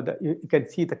 You can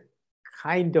see the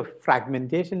kind of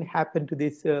fragmentation happened to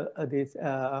these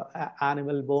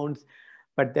animal bones.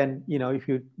 But then, if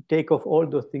you take off all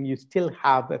those things, you still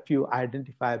have a few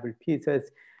identifiable pieces,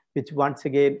 which once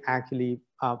again actually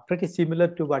pretty similar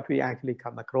to what we actually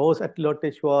come across at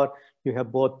Loteshwar. You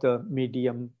have both the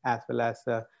medium as well as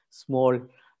small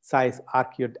size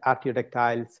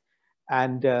archaeodactyls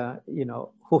and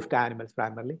hoofed animals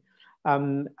primarily.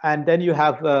 And then you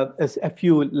have a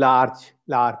few large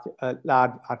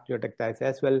archaeodactyls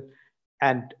as well,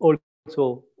 and also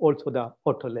also the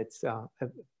otoliths,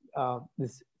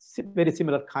 this very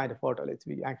similar kind of otoliths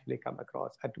we actually come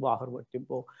across at Vaharvo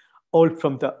timbo, all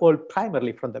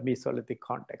primarily from the Mesolithic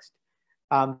context.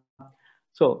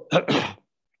 So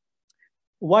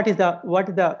what is the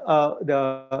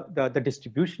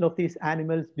distribution of these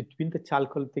animals between the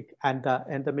Chalcolithic and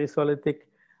the Mesolithic?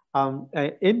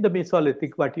 In the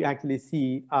Mesolithic, what you actually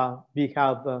see, we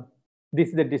have this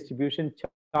is the distribution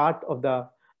chart of the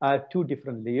two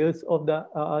different layers of the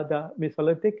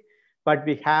Mesolithic. What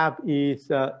we have is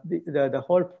the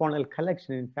whole faunal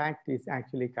collection, in fact, is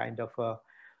actually kind of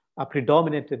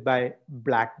predominated by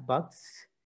black bucks,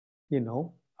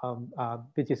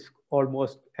 which is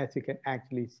almost, as you can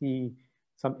actually see,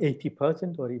 some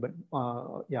 80% or even,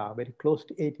 very close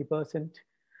to 80%,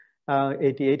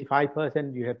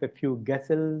 85%. You have a few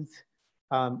gazelles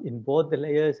in both the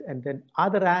layers, and then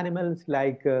other animals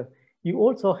like you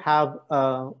also have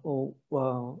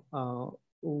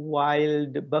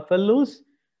wild buffaloes,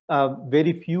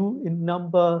 very few in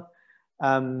number,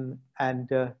 and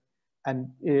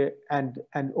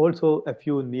also a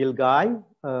few nilgai,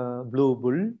 blue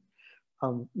bull,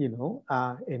 in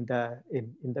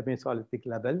the Mesolithic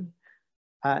level.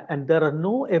 And there are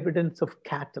no evidence of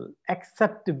cattle,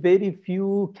 except very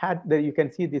few cattle. You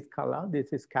can see this color.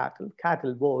 This is cattle.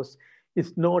 Cattle bones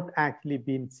is not actually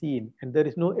being seen, and there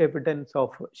is no evidence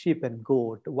of sheep and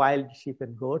goat, wild sheep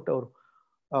and goat, or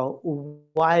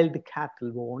wild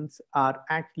cattle bones are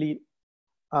actually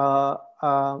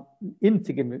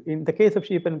insignificant. In the case of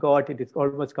sheep and goat, it is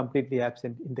almost completely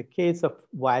absent. In the case of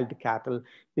wild cattle,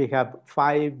 we have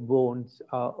 5 bones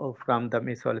from the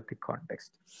Mesolithic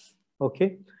context.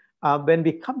 Okay. When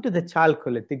we come to the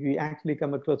Chalcolithic, we actually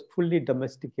come across fully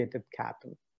domesticated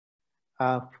cattle.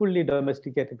 And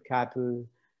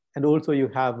also you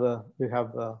have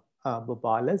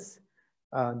bobalas,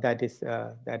 that is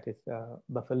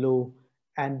buffalo,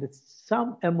 and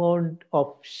some amount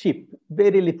of sheep,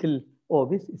 very little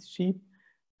ovis is sheep,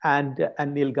 and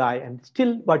nilgai. And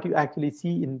still what you actually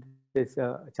see in this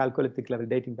Chalcolithic level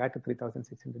dating back to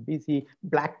 3600 BC,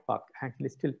 black buck actually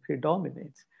still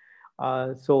predominates.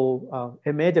 So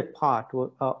a major part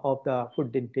of the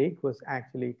food intake was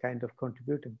actually kind of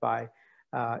contributed by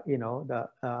the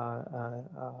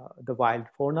wild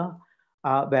fauna,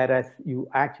 whereas you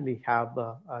actually have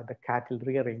the cattle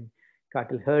rearing,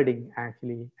 cattle herding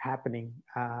actually happening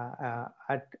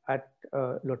at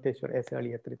Loteshwar as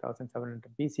early as 3700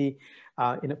 BC.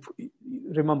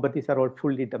 Remember, these are all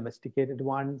fully domesticated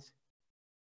ones.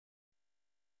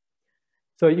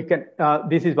 So you can,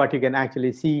 this is what you can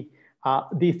actually see.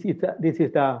 This is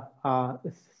the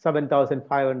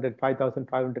 7500,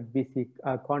 5500 BC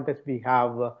context. We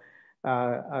have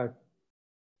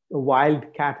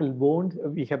wild cattle bones.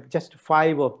 We have just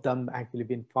 5 of them actually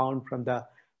been found from the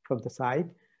site,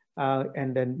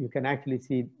 and then you can actually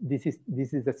see this is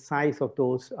the size of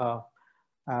those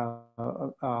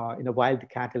wild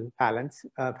cattle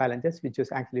phalanges, which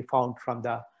was actually found from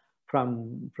the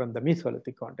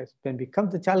Mesolithic context. When we come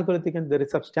to Chalcolithic, and there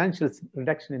is substantial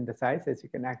reduction in the size, as you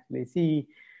can actually see,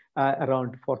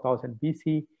 around 4000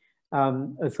 BC.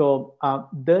 So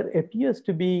there appears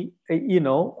to be,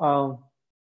 the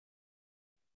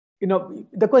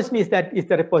question is that, is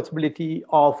there a possibility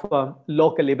of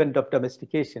local event of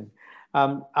domestication?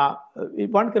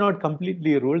 One cannot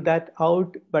completely rule that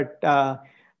out, but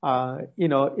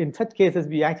in such cases,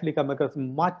 we actually come across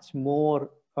much more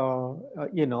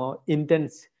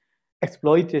intense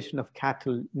exploitation of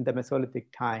cattle in the Mesolithic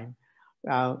time.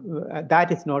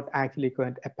 That is not actually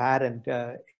quite apparent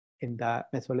in the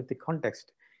Mesolithic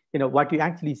context. What you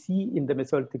actually see in the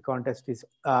Mesolithic context is,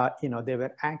 they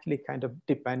were actually kind of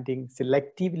depending,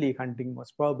 selectively hunting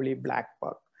most probably black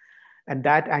buck. And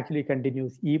that actually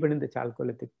continues even in the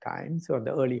Chalcolithic times or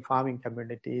the early farming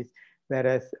communities,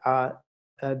 whereas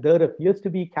there appears to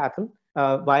be cattle,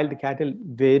 wild cattle,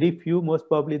 very few, most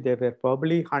probably they were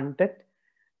probably hunted.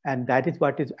 And that is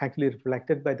what is actually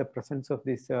reflected by the presence of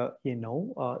this,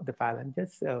 the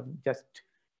phalanges, just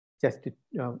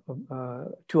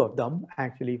 2 of them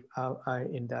actually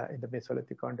in the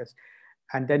Mesolithic context.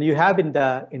 And then you have in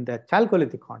the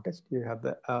Chalcolithic context, you have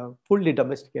the fully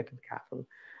domesticated cattle.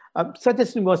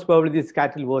 Suggesting most probably this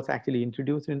cattle was actually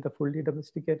introduced in the fully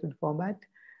domesticated format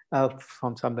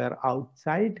from somewhere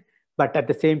outside. But at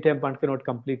the same time, one cannot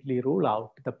completely rule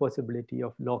out the possibility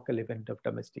of local event of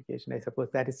domestication. I suppose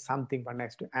that is something one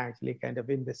has to actually kind of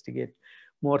investigate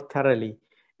more thoroughly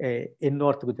in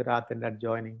North Gujarat and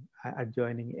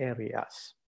adjoining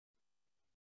areas.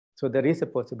 So there is a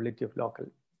possibility of local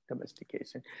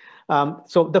domestication.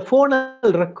 So the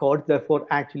faunal record therefore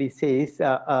actually says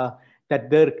that that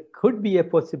there could be a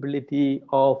possibility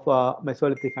of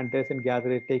Mesolithic hunters and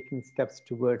gatherers taking steps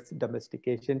towards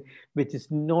domestication, which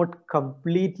is not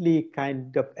completely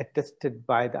kind of attested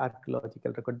by the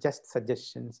archaeological record, just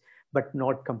suggestions, but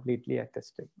not completely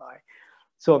attested by.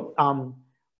 So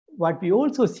what we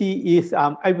also see is,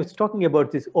 I was talking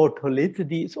about these otoliths.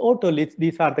 These otoliths,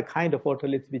 these are the kind of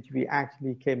otoliths which we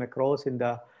actually came across in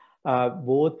the,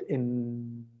 both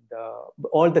in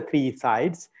all the three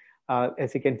sites.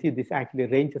 As you can see, this actually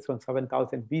ranges from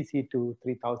 7000 BC to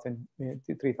 3000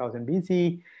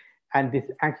 BC. And this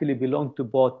actually belongs to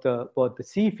both the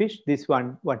sea fish. This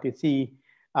one, what you see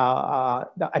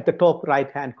at the top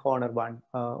right-hand corner one,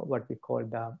 what we call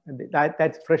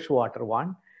that's freshwater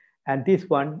one. And this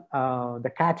one,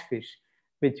 the catfish,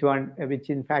 which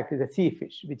in fact is a sea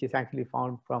fish, which is actually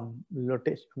found from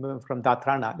Loteshwar, from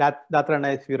Datrana.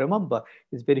 Datrana, if you remember,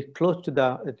 is very close to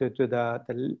the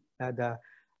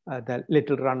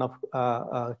little run of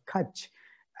Kutch.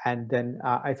 And then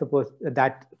I suppose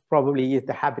that probably is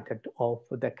the habitat of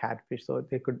the catfish. So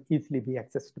they could easily be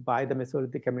accessed by the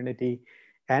Mesolithic community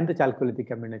and the Chalcolithic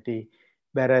community.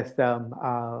 Whereas the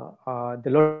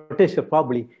Loteshwar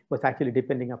probably was actually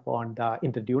depending upon the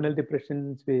interregional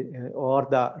depressions or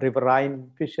the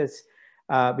riverine fishes,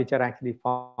 which are actually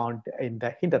found in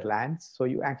the hinterlands. So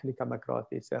you actually come across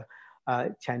this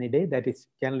Chanidae, that is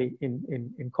generally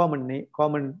in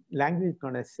common language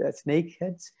known as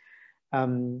snakeheads,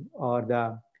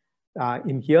 or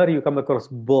in here you come across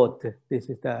both. This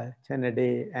is the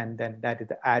Chanidae, and then that is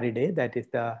the Aridae, that is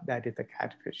the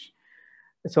catfish.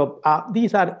 So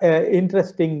these are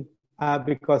interesting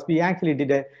because we actually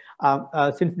did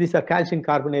since these are calcium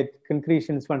carbonate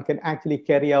concretions, one can actually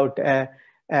carry out a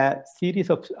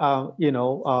series of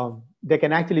they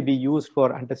can actually be used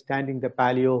for understanding the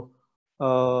paleo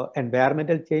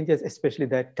environmental changes, especially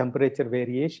the temperature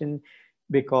variation,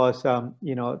 because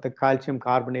the calcium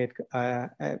carbonate,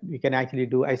 we can actually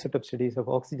do isotope studies of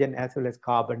oxygen as well as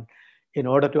carbon in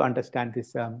order to understand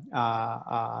this the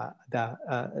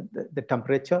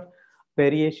temperature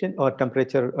variation or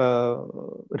temperature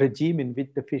regime in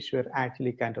which the fish were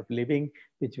actually kind of living,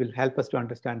 which will help us to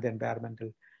understand the environmental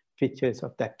features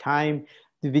of that time,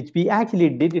 which we actually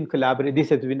did in collaboration. This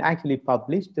has been actually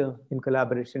published in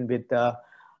collaboration with the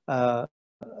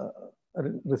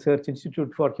Research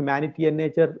Institute for Humanity and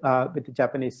Nature with the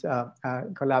Japanese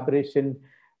collaboration,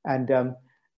 and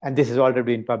this has already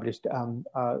been published.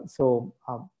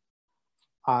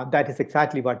 That is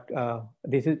exactly what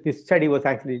this study was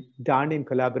actually done in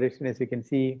collaboration, as you can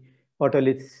see,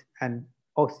 otoliths and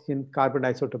oxygen carbon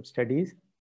isotope studies.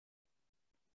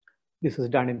 This was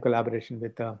done in collaboration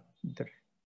with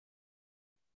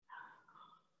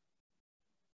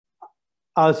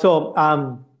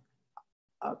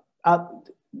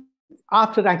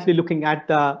after actually looking at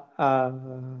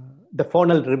the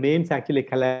faunal remains actually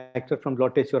collected from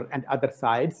Loteshwar and other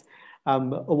sites,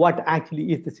 what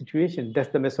actually is the situation? Does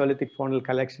the Mesolithic faunal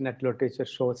collection at Loteshwar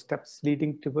show steps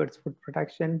leading towards food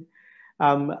production?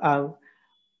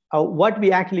 What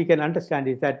we actually can understand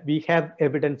is that we have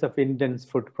evidence of intense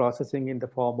food processing in the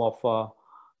form of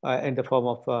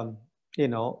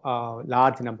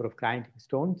large number of grinding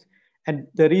stones, and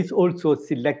there is also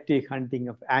selective hunting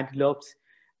of antelopes.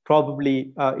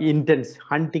 Probably intense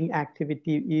hunting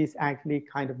activity is actually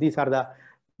kind of, these are the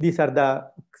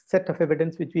set of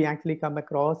evidence which we actually come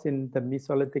across in the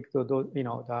Mesolithic. So those,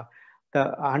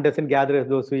 the hunters and gatherers,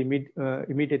 those who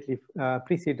immediately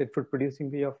preceded food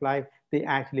producing way of life, they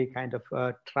actually kind of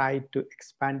tried to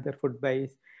expand their food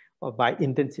base by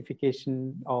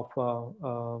intensification of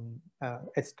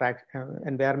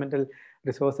environmental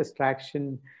resource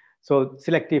extraction. So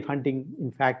selective hunting,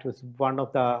 in fact, was one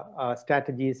of the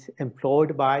strategies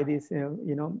employed by these,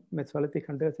 Mesolithic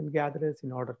hunters and gatherers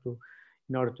in order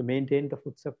to maintain the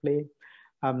food supply.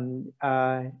 And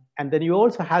then you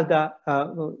also have the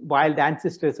wild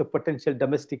ancestors of potential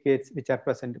domesticates which are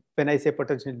present. When I say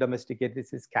potential domesticate,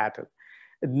 this is cattle.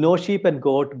 No sheep and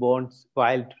goat bones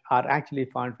wild are actually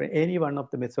found from any one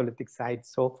of the Mesolithic sites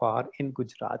so far in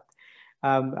Gujarat.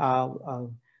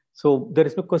 So there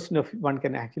is no question of one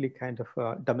can actually kind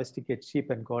of domesticate sheep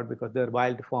and goat, because their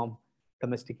wild form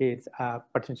domesticates,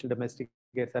 potential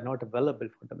domesticates are not available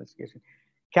for domestication.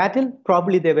 Cattle,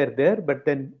 probably they were there, but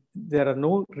then there are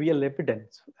no real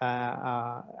evidence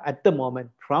at the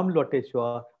moment from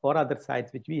Loteshwar or other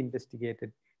sites which we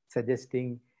investigated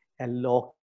suggesting a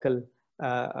local,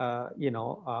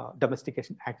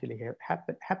 domestication actually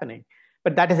happening.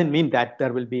 But that doesn't mean that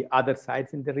there will be other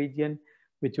sites in the region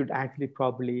which would actually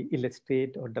probably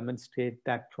illustrate or demonstrate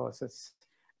that process.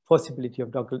 Possibility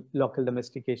of local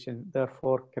domestication,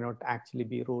 therefore, cannot actually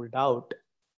be ruled out.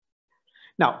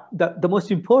 Now, the most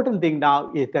important thing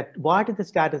now is that what is the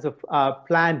status of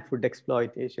planned food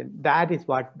exploitation? That is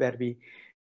where we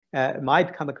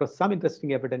might come across some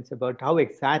interesting evidence about how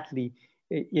exactly,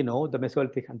 the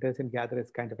Mesolithic hunters and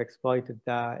gatherers kind of exploited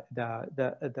the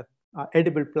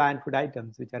edible plant food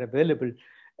items which are available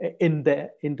in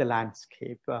the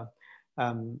landscape.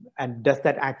 And does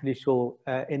that actually show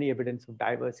any evidence of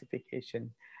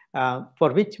diversification?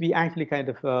 For which we actually kind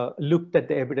of looked at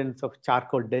the evidence of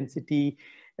charcoal density,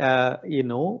 in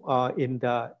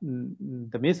the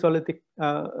Mesolithic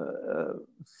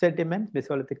sediment,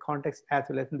 Mesolithic context, as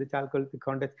well as in the chalcolithic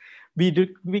context.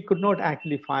 We could not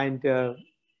actually find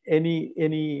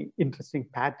any interesting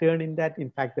pattern in that. In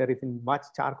fact, there isn't much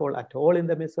charcoal at all in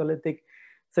the Mesolithic,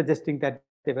 suggesting that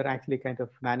they were actually kind of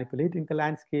manipulating the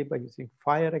landscape by using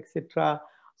fire, etc.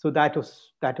 So that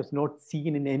was not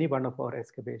seen in any one of our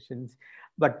excavations.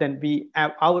 But then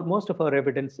most of our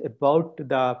evidence about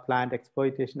the plant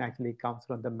exploitation actually comes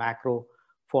from the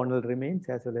macrofaunal remains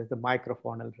as well as the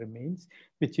microfaunal remains,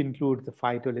 which include the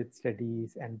phytolith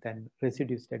studies and then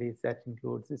residue studies that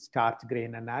includes the starch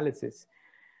grain analysis.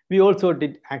 We also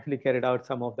did actually carried out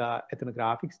some of the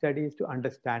ethnographic studies to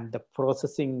understand the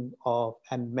processing of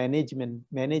and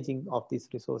managing of these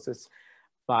resources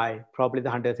by probably the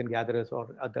hunters and gatherers or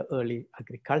the early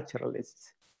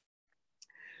agriculturalists.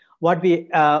 What we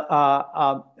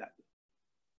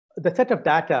the set of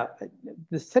data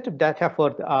for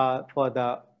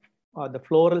the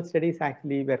floral studies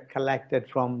actually were collected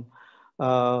from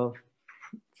the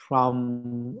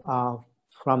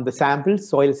samples,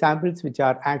 soil samples, which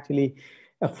are actually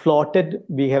floated.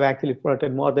 We have actually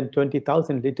floated more than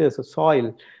 20,000 liters of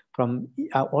soil from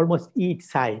almost each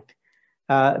site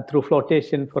through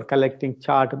flotation for collecting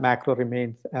charred macro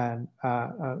remains and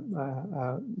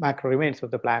macro remains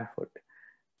of the plant food.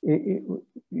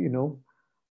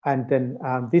 And then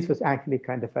this was actually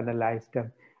kind of analyzed.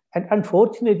 And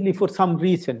unfortunately, for some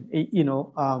reason,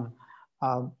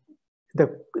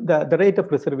 the rate of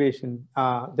preservation,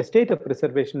 the state of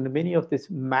preservation, many of these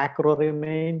macro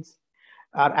remains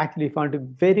are actually found to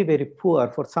be very, very poor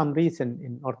for some reason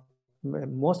in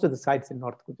most of the sites in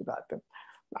North Gujarat.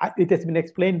 It has been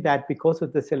explained that because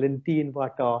of the salinity in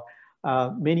water,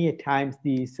 many a times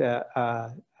these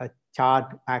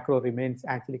charred macro remains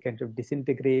actually kind of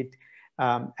disintegrate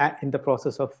in the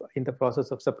process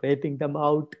of separating them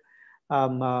out.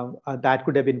 That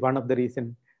could have been one of the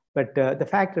reasons. But the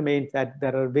fact remains that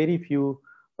there are very few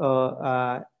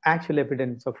actual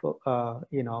evidence of,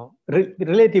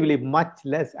 relatively much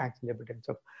less actual evidence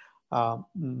of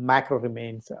macro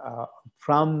remains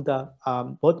from the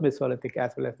both Mesolithic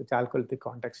as well as the chalcolithic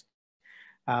context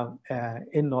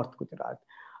in North Gujarat.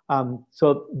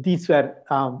 So these were,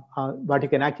 what you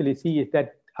can actually see is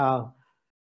that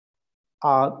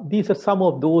these are some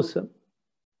of those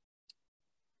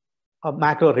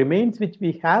macro remains which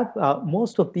we have.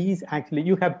 Most of these actually,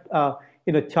 you have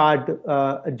charred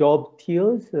job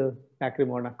tears,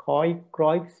 Lacrimona coix,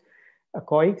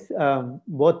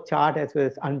 both charred as well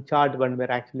as uncharred one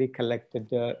were actually collected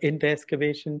in the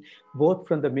excavation, both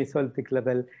from the Mesolithic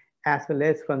level as well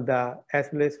as from the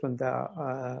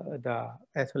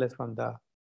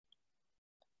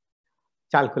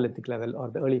chalcolithic level or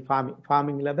the early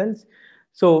farming levels.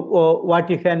 So what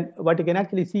you can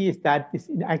actually see is that this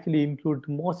actually includes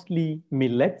mostly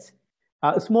millets,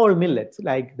 small millets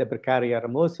like the Bracharia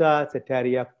ramosa,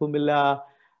 Setaria pumila,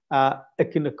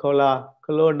 Echinocola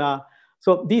colonna.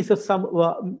 So these are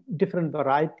some different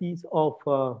varieties of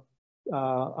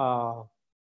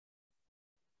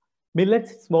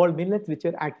millets, small millets, which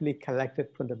are actually collected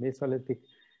from the Mesolithic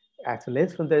as well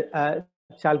as from the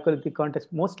chalcolithic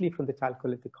context, mostly from the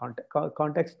chalcolithic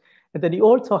context. And then you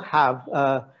also have,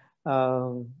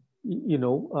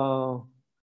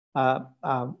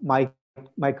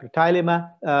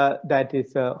 microtylema, that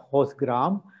is horse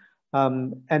gram,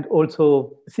 and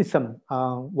also sisam,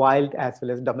 wild as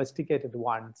well as domesticated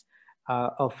ones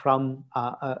from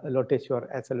Loteshwar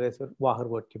as well as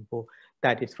Vaharvo timbo,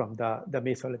 that is from the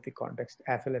Mesolithic context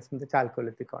as well as from the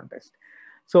chalcolithic context.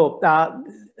 So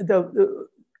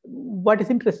what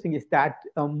is interesting is that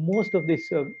most of this,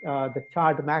 the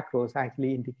charred macros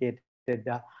actually indicated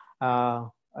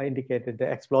the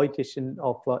exploitation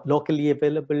of locally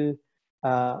available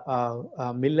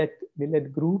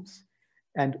millet groups,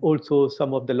 and also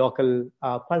some of the local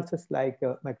pulses like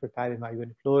Microtylema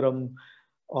uniflorum,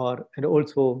 and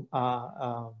also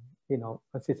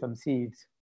sesame seeds,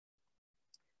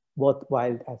 both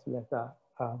wild as well as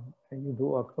you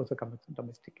do also come to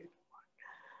domesticated.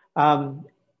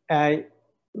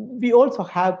 We also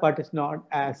have what is known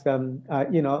as,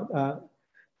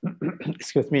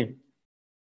 excuse me,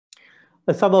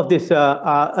 some of these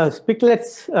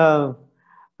spicklets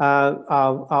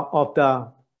of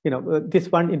the,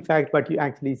 this one, in fact, what you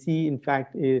actually see, in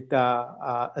fact, is the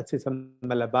Sisam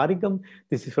malabaricum.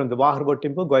 This is from the Vaharvo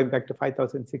timbo going back to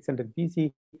 5600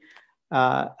 BC.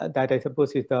 That I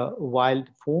suppose is the wild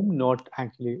form, not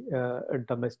actually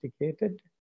domesticated.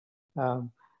 And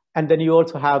then you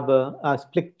also have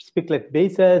spicklet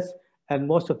bases, and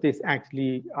most of these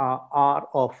actually are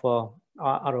of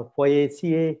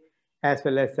Poaceae, as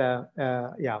well as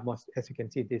most, as you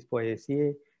can see, these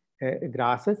Poaceae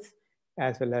grasses,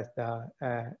 as well as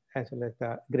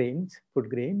the grains, food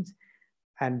grains,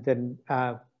 and then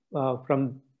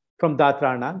from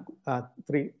Datrana,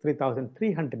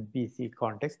 3300 BC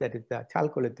context, that is the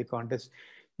chalcolithic context.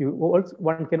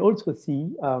 One can also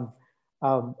see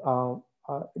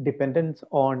dependence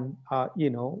on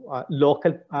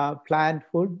local plant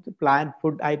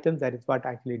food items. That is what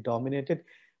actually dominated.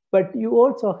 But you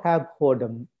also have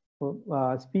hodum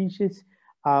species,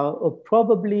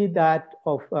 probably that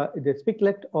of the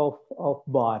spicklet of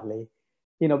barley.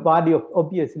 Barley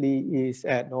obviously is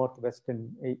a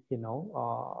northwestern,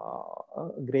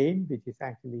 grain, which is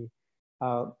actually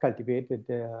cultivated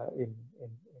in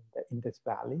the Indus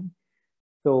Valley.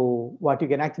 So what you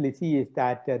can actually see is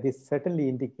that this certainly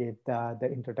indicates the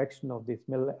introduction of this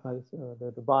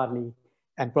the barley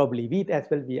and probably wheat as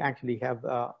well. We actually have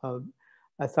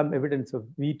some evidence of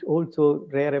wheat also,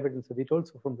 rare evidence of wheat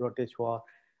also from Loteshwar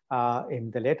in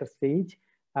the later stage,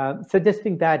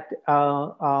 suggesting that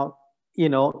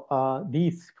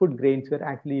these food grains were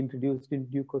actually introduced in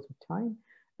due course of time,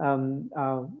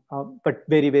 but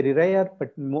very, very rare.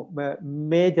 But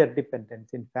major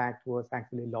dependence, in fact, was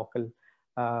actually local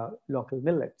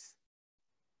millets.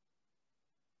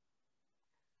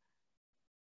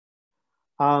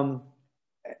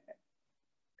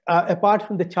 Apart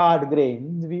from the charred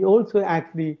grains, we also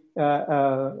actually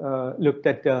looked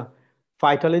at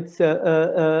phytoliths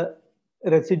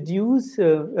residues,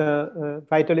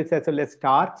 phytoliths as well as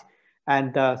starch,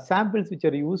 and the samples which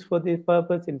are used for this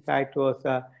purpose, in fact, was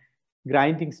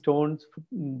grinding stones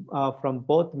from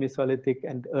both Mesolithic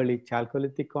and early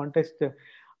chalcolithic context.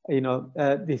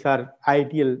 These are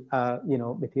ideal,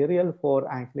 material for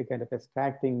actually kind of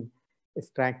extracting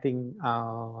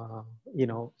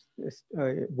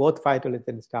both phytoliths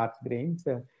and starch grains,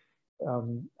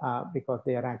 because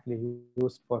they are actually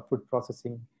used for food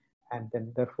processing, and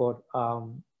then therefore,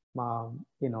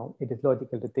 it is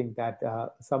logical to think that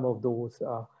some of those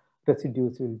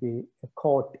residues will be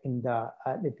caught in the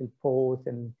little pores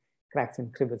and cracks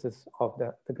and crevices of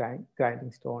the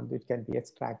grinding stone, which can be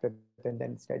extracted and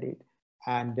then studied.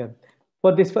 And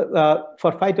for this, for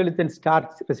phytolith and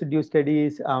starch residue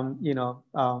studies, 10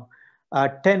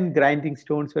 grinding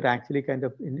stones were actually kind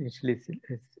of initially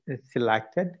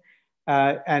selected.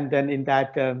 And then in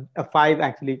that, 5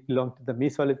 actually belong to the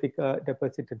Mesolithic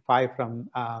deposit, and 5 from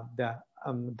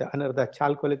another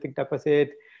chalcolithic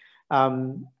deposit.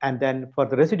 And then for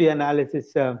the residue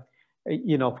analysis, for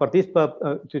this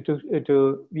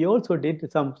we also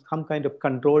did some kind of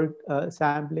controlled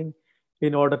sampling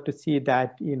in order to see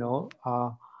that these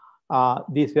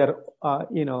were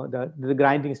the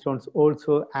grinding stones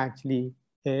also actually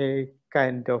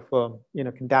kind of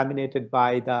contaminated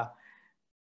by the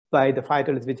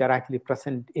phytoliths which are actually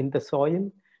present in the soil.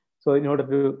 So in order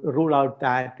to rule out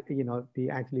that, we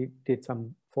actually did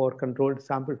some 4 controlled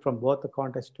samples from both the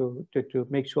contexts to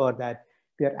make sure that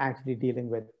we are actually dealing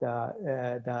with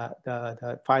the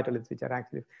phytoliths which are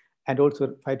actually, and also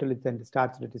phytoliths and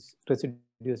starch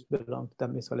residues belong to the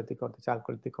Mesolithic or the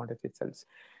chalcolithic context itself.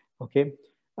 Okay,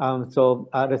 so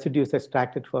residues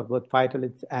extracted for both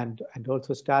phytoliths and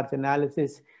also starch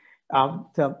analysis.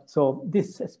 So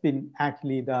this has been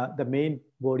actually the main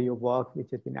body of work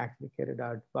which has been actually carried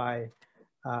out by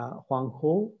Huang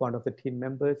Ho, one of the team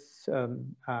members of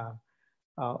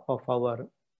our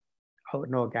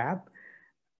NOGAP.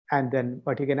 And then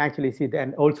what you can actually see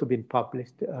then also been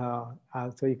published.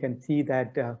 So you can see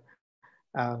that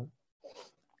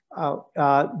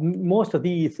most of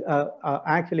these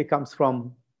actually comes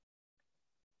from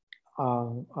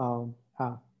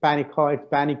panicoids,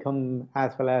 panicum,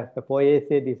 as well as the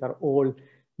Poaceae. These are all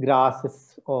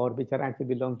grasses, or which are actually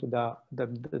belong to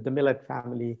the millet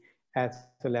family, as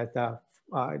well as the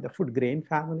food grain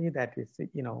family. That is,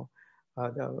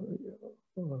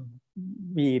 the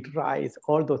wheat, rice,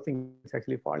 all those things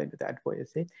actually fall into that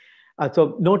Poaceae.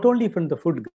 So not only from the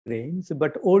food grains,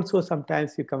 but also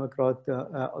sometimes you come across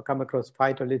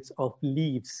phytoliths of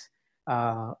leaves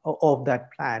of that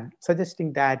plant,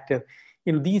 suggesting that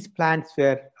these plants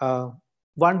were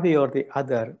one way or the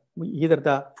other, either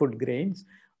the food grains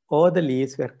all the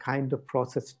leaves were kind of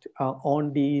processed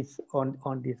on these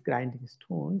grinding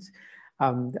stones.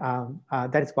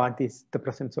 That is what the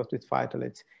presence of this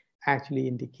phytoliths actually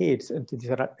indicates. And these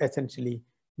are essentially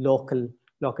local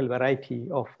variety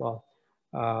of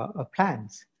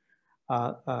plants,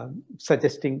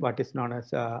 suggesting what is known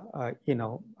as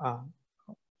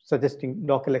suggesting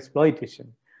local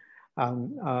exploitation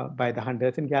by the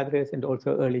hunters and gatherers, and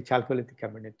also early chalcolithic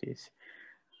communities.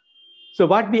 So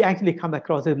what we actually come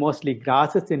across is mostly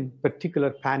grasses, in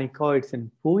particular panicoids and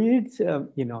pooids.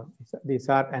 These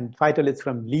are, and phytoliths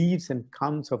from leaves and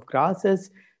cones of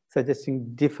grasses,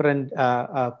 suggesting different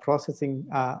processing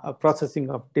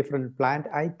of different plant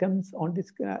items on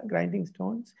these grinding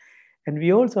stones. And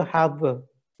we also have,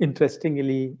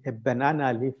 interestingly, a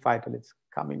banana leaf phytoliths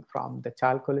coming from the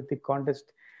chalcolithic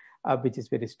context, which is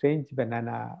very strange.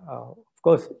 Banana, of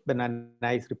course, banana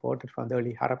is reported from the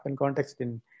early Harappan context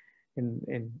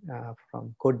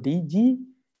from Côte d'Ivoire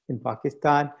in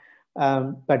Pakistan.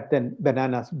 But then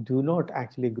bananas do not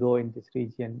actually grow in this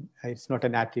region. It's not a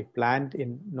native plant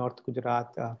in North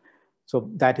Gujarat. So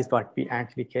that is what we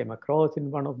actually came across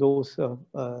in one of those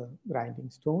grinding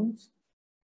stones.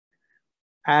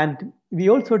 And we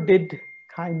also did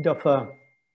kind of a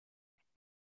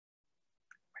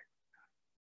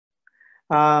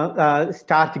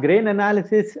starch grain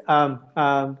analysis,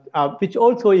 which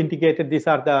also indicated, these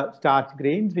are the starch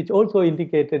grains, which also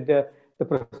indicated the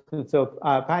presence of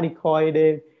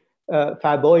panicoideae,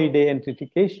 faboideae, and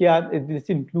triticacea. This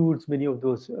includes many of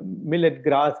those millet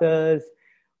grasses,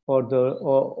 or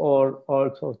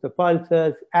also the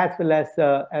pulses, as well as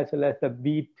the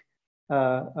wheat,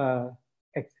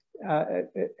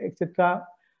 etc.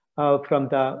 From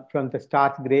the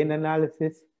starch grain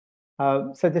analysis,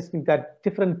 suggesting that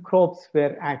different crops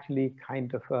were actually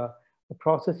kind of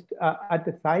processed at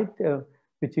the site,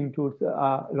 which includes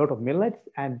a lot of millets,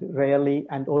 and rarely,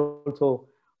 and also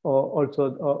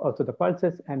the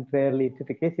pulses, and rarely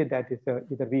triticacea, that is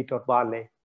either wheat or barley,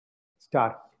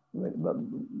 starch,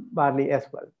 barley as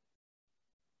well.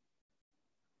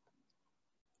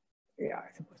 Yeah,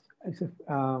 I suppose.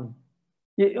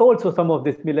 Also, some of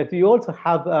this millets. We also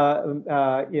have,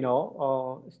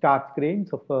 starch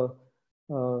grains of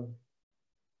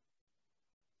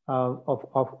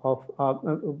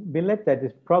millet, that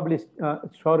is probably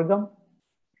sorghum,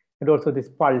 and also this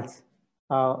pulse,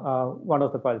 one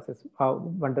of the pulses.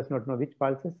 One does not know which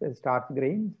pulses, starch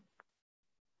grains.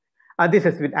 And this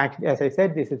has been actually, as I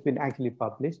said, this has been actually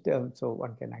published, so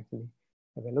one can actually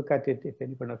have a look at it if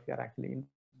any one of you are actually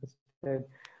interested.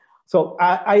 So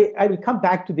I will come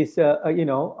back to this.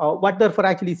 What therefore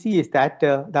actually see is that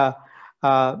the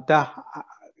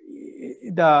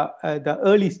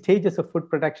early stages of food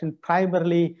production,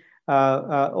 primarily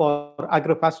or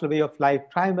agropastoral way of life,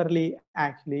 primarily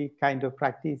actually kind of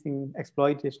practicing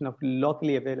exploitation of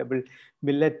locally available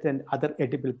millet and other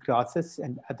edible grasses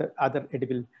and other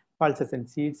edible pulses and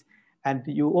seeds. And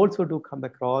you also do come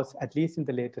across, at least in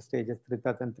the later stages,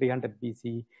 3300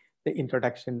 BC, the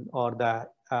introduction or the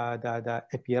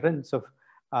appearance of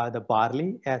the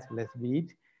barley as well as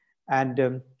wheat, and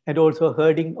also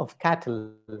herding of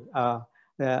cattle.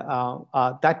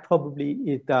 That probably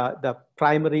is the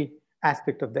primary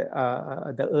aspect of the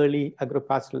early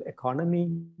agropastoral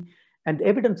economy. And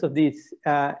evidence of this,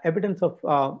 evidence of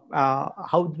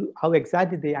how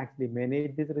exactly they actually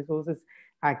manage these resources,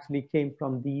 actually came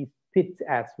from these pits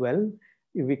as well.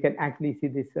 We can actually see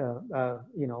this,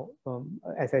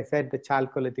 as I said, the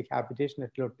chalcolithic habitation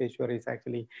at Loteshwar is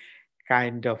actually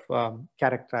kind of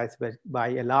characterized by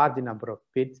a large number of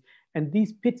pits. And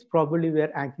these pits probably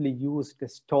were actually used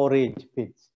as storage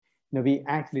pits. We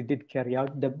actually did carry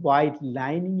out the white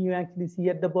lining you actually see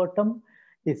at the bottom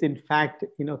is in fact,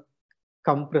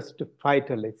 compressed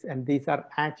phytoliths. And these are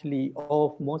actually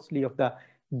mostly of the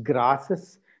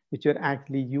grasses, which were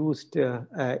actually used,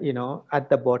 at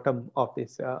the bottom of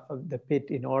this the pit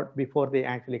before they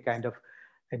actually kind of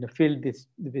filled this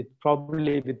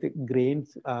probably with the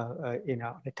grains on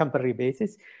a temporary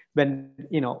basis. When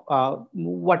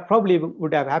what probably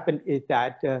would have happened is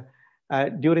that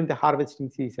during the harvesting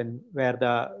season, where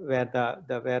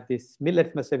these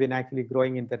millets must have been actually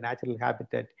growing in the natural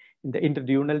habitat in the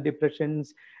interregional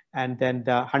depressions, and then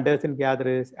the hunters and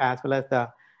gatherers as well as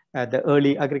the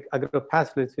early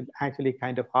agropastoralists will actually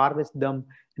kind of harvest them,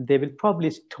 and they will probably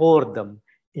store them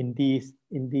in these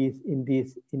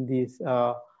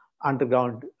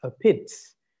underground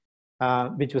pits,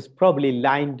 which was probably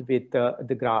lined with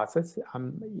the grasses,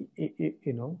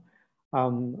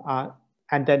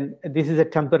 and then this is a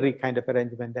temporary kind of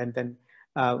arrangement, and then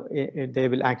they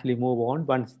will actually move on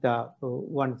once the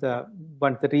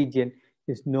region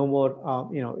is no more,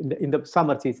 in the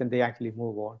summer season, they actually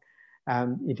move on.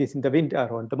 It is in the winter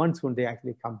or in the monsoon, they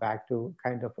actually come back to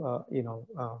kind of, in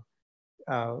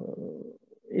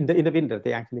the winter,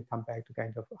 they actually come back to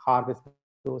kind of harvest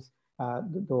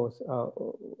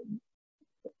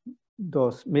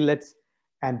those millets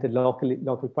and the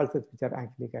local pulses, which are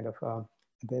actually kind of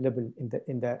available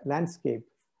in the landscape.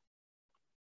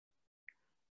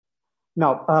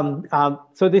 Now,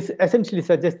 so this essentially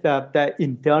suggests the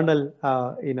internal,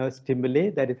 stimuli,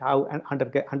 that is how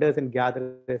hunters and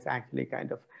gatherers actually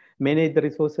kind of manage the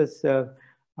resources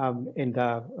in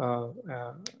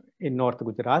North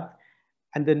Gujarat.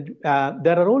 And then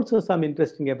there are also some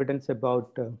interesting evidence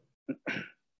about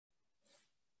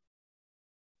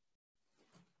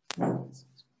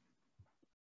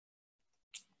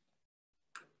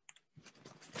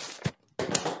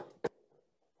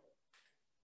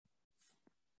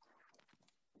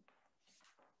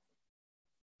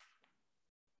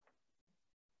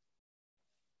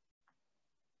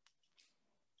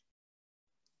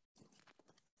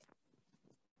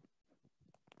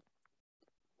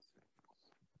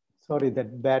sorry,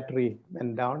 that battery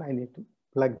went down. I need to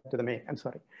plug to the main. I'm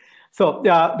sorry. So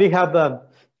we have the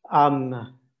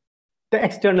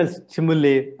external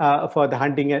stimuli for the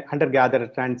hunter-gatherer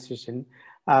transition.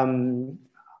 What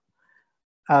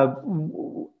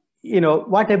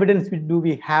evidence do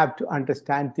we have to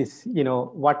understand this?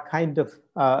 What kind of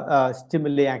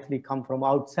stimuli actually come from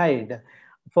outside?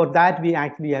 For that, we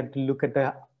actually have to look at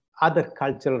the other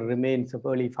cultural remains of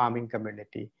early farming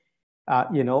community.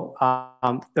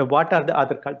 What are the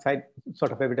other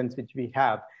sort of evidence which we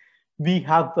have? We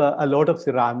have a lot of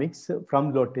ceramics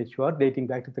from Loteshwar dating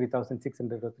back to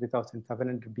 3600 or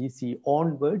 3700 BC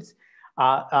onwards.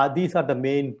 These are the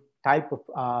main type of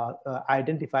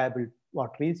identifiable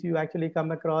potteries you actually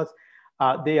come across.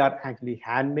 They are actually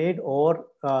handmade or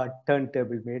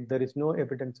turntable made. There is no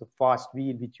evidence of fast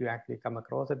wheel which you actually come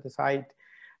across at the site.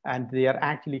 And they are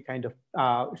actually kind of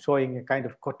showing a kind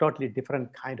of totally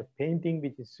different kind of painting,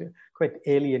 which is quite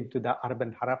alien to the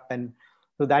urban Harappan.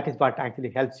 So that is what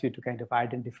actually helps you to kind of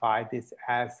identify this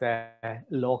as a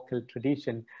local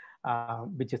tradition,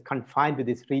 which is confined to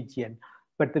this region.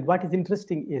 But what is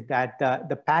interesting is that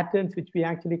the patterns which we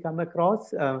actually come across,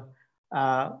 the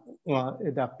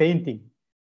painting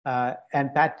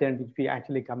and pattern which we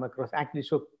actually come across actually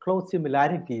show close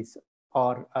similarities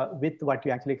or with what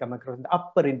you actually come across in the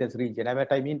upper Indus region. And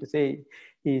what I mean to say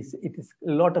is it is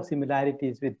a lot of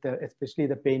similarities with especially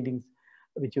the paintings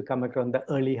which you come across in the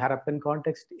early Harappan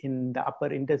context in the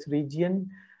upper Indus region,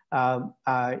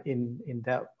 in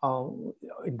the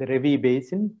Ravi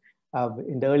Basin,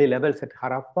 in the early levels at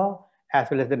Harappa,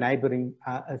 as well as the neighboring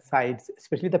sites,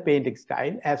 especially the painting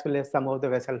style, as well as some of the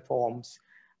vessel forms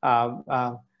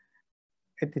at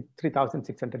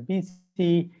 3600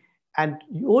 BC. And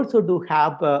you also do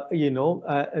have,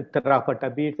 terracotta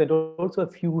beads and also a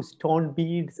few stone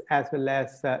beads as well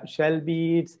as shell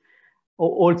beads.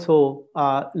 Also,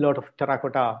 a lot of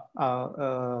terracotta,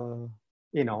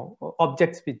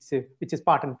 objects which is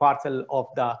part and parcel of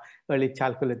the early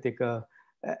chalcolithic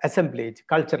assemblage,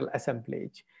 cultural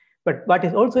assemblage. But what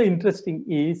is also interesting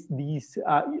is these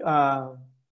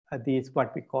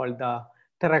what we call the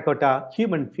terracotta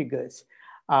human figures.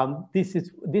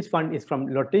 This one is from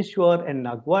Loteshwar and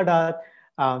Nagwada.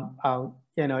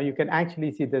 You can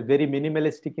actually see the very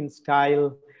minimalistic in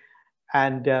style,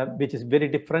 and which is very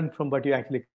different from what you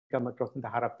actually come across in the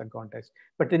Harappan context.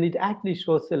 But then it actually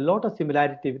shows a lot of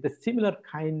similarity with the similar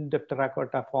kind of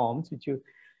terracotta forms, which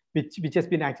has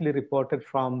been actually reported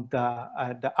from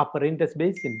the upper Indus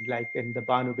basin, like in the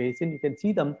Banu basin. You can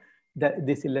see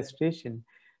this illustration,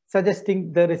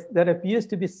 suggesting there appears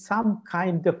to be some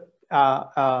kind of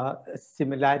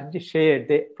similarity shared.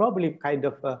 They probably kind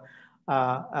of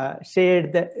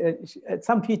shared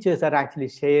some features are actually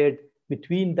shared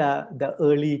between the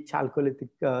early chalcolithic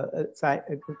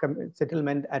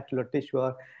settlement at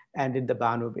Loteshwar and in the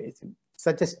Banu basin,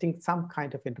 suggesting some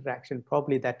kind of interaction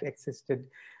probably that existed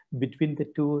between the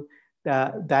two.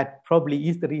 That probably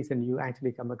is the reason you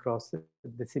actually come across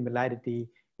the similarity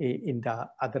in the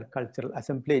other cultural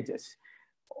assemblages.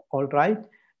 All right.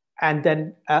 And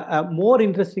then more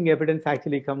interesting evidence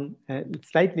actually come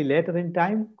slightly later in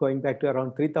time, going back to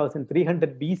around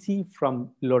 3300 BC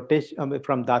from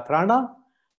from Datrana,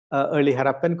 early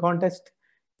Harappan context.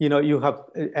 You have,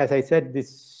 as I said,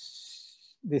 this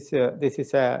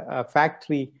is a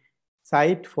factory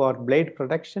site for blade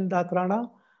production,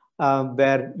 Datrana,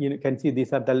 where you can see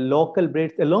these are the local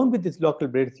blades. Along with these local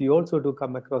blades, you also do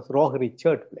come across Rohri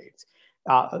chert blades.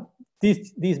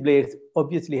 these blades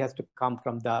obviously has to come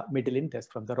from the Middle Indus,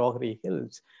 from the Rohri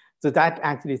Hills. So that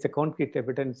actually is a concrete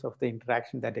evidence of the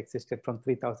interaction that existed from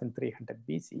 3300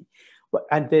 BC.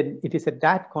 And then it is at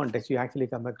that context you actually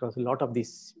come across a lot of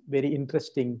these very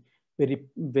interesting, very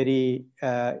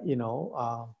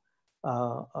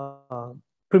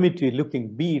primitive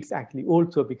looking beads actually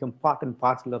also become part and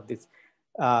parcel of this,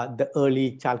 the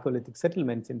early chalcolithic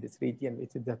settlements in this region,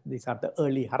 which is these are the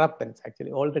early Harappans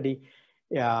actually. Already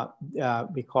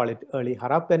we call it early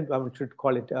Harappan, but we should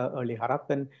call it early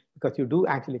Harappan because you do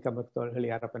actually come across early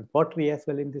Harappan pottery as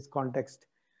well in this context.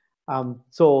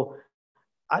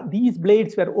 These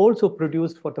blades were also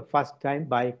produced for the first time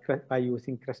by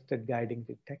using crusted guiding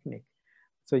grid technique.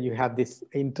 So you have this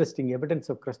interesting evidence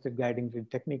of crusted guiding grid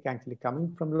technique actually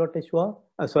coming from Loteshwar,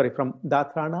 from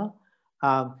Datrana.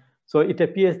 So it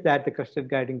appears that the crusted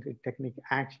guiding grid technique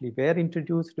actually were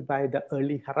introduced by the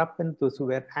early Harappan, those who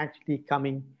were actually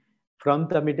coming from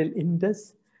the Middle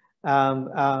Indus.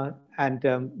 You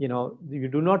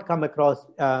do not come across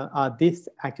this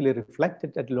actually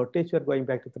reflected at Loteshwar going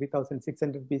back to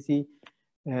 3600 BC.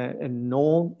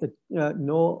 No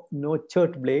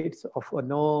chert blades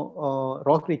no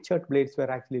rockery chert blades were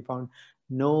actually found.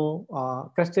 No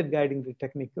crusted guiding grid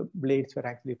technique blades were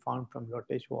actually found from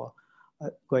Loteshwar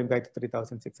going back to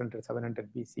 3600, 700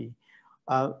 BC.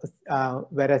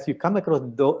 Whereas you come across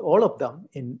all of them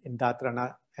in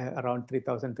Datrana around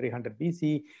 3300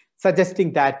 BC,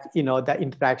 suggesting that the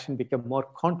interaction became more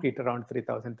concrete around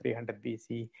 3300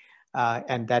 BC,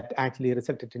 and that actually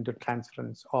resulted into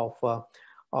transference of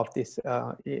this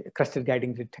crusted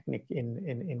guiding grid technique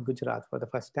in Gujarat for the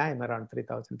first time around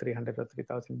 3300 or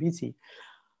 3000 BC.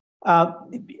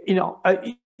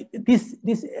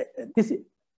 This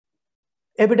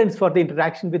evidence for the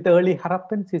interaction with the early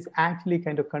Harappans is actually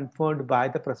kind of confirmed by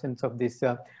the presence of this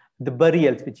the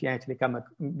burials which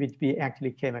we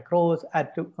actually came across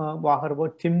at Vaharvo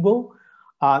Timbo.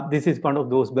 This is one of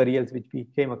those burials which we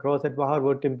came across at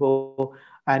Vaharvo Timbo,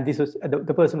 and this was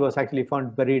the person was actually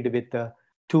found buried with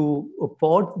two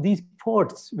pots. These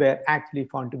pots were actually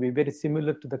found to be very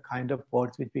similar to the kind of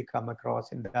pots which we come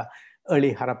across in the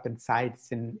early Harappan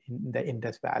sites in the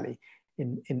Indus Valley,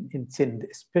 in Sindh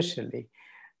especially.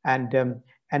 And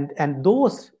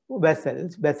those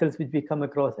vessels which we come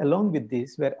across along with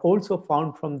this were also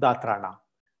found from Datrana.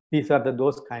 These are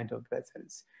those kind of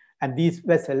vessels. And these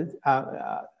vessels,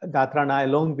 Datrana,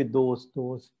 along with those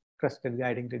crusted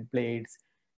guiding grid blades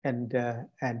and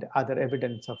other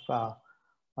evidence of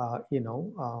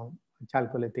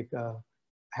chalcolithic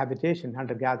habitation,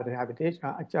 hunter-gatherer habitation,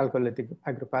 chalcolithic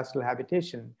agropastoral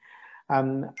habitation,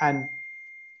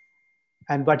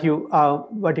 and what you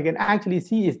can actually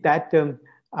see is that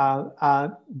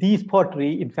these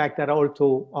pottery, in fact, are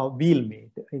also wheel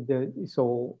made.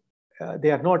 So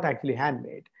they are not actually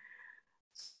handmade.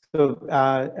 So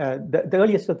the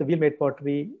earliest of the wheel made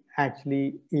pottery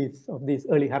actually is of this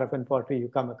early Harappan pottery you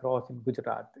come across in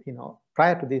Gujarat.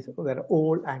 Prior to this, were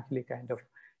all actually kind of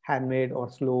handmade or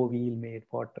slow wheel made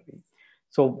pottery.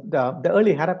 So the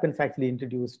early Harappans actually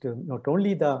introduced not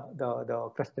only the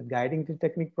crusted guiding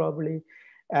technique probably,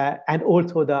 and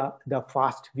also the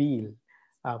fast wheel.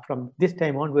 From this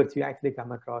time onwards, you actually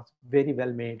come across very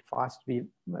well made fast wheel,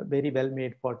 very well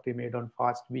made pottery made on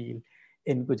fast wheel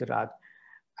in Gujarat.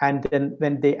 And then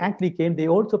when they actually came, they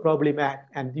also probably met,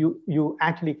 and you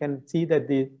actually can see that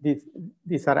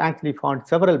these are actually found.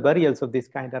 Several burials of this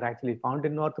kind are actually found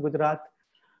in North Gujarat.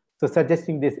 So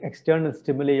suggesting this external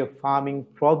stimuli of farming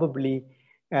probably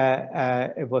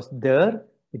was there,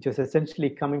 which was essentially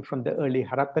coming from the early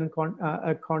Harappan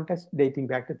context dating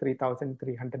back to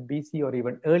 3300 BC or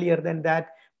even earlier than that.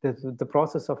 The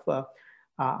process of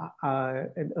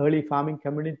an early farming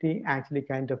community actually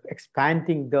kind of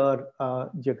expanding their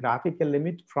geographical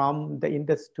limit from the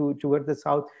Indus towards the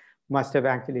south must have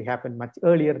actually happened much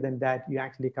earlier than that. You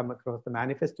actually come across the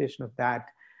manifestation of that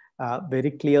very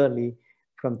clearly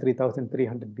from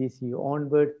 3300 BC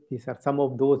onward. These are some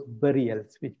of those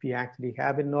burials which we actually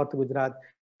have in North Gujarat,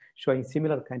 showing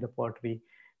similar kind of pottery,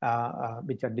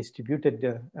 which are distributed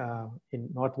in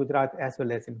North Gujarat as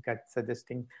well as in Kutch,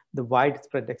 suggesting the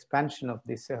widespread expansion of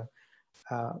this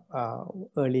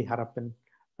early Harappan,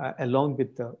 along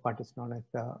with what is known as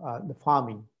the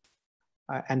farming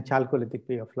and chalcolithic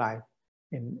way of life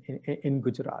in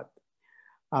Gujarat.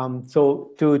 So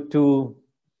to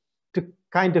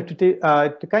kind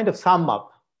of sum up,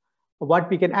 what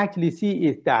we can actually see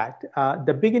is that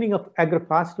the beginning of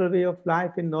agropastoral way of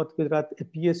life in North Gujarat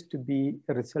appears to be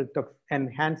a result of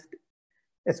enhanced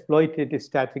exploitative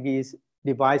strategies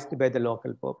devised by the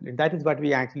local population. That is what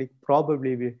we actually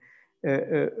probably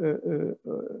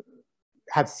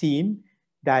have seen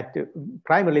that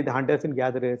primarily the hunters and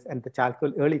gatherers and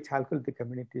the early chalcolithic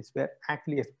communities were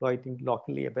actually exploiting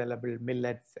locally available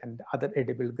millets and other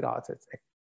edible grasses,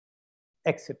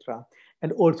 etc.,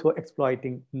 and also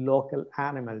exploiting local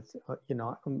animals,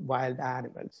 wild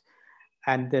animals.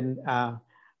 And then,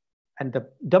 and the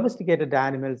domesticated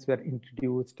animals were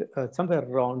introduced somewhere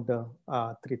around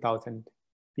 3000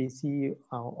 BC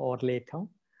or later,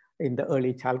 in the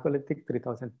early chalcolithic,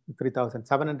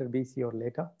 3700 BC or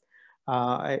later,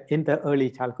 in the early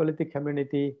chalcolithic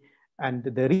community. And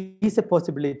there is a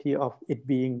possibility of it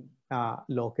being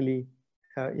locally,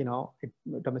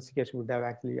 domestication would have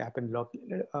actually happened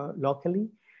locally,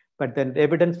 but then the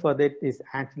evidence for that is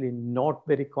actually not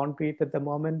very concrete at the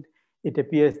moment. It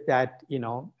appears that,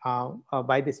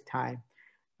 by this time,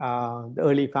 the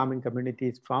early farming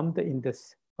communities from the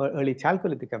Indus, or early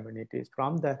chalcolithic communities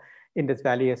from the Indus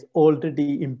Valley is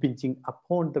already impinging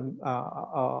upon them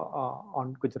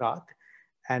on Gujarat,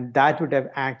 and that would have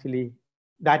actually,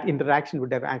 that interaction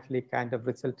would have actually kind of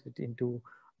resulted into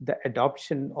the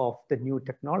adoption of the new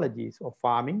technologies of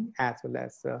farming, as well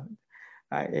as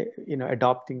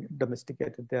adopting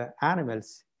domesticated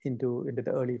animals into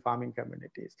the early farming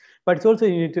communities. But it's also,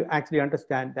 you need to actually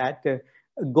understand that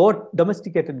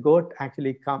domesticated goat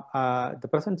actually the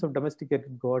presence of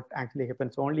domesticated goat actually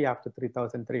happens only after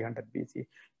 3300 BC.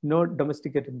 No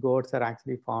domesticated goats are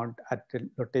actually found at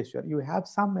Loteshwar. You have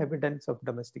some evidence of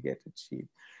domesticated sheep.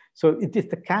 So it is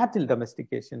the cattle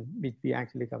domestication which we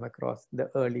actually come across the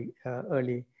early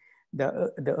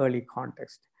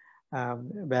context,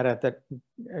 whereas the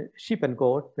sheep and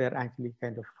goat were actually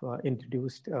kind of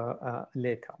introduced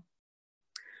later.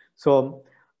 So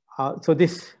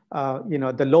this,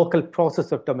 the local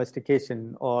process of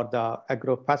domestication or the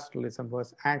agropastoralism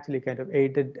was actually kind of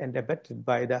aided and abetted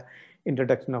by the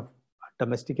introduction of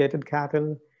domesticated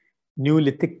cattle,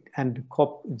 Neolithic, and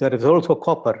there is also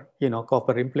copper,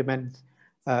 copper implements,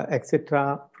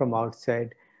 etc. from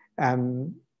outside.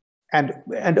 And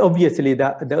obviously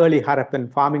the early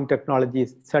Harappan farming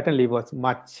technologies certainly was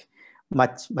much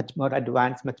more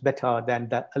advanced, much better than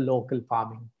the local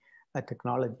farming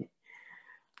technology.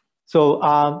 So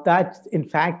that, in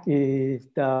fact, is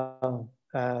the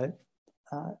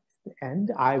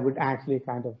end. I would actually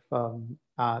kind of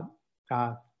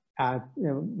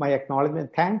my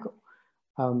acknowledgement, thank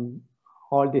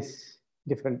all these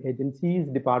different agencies,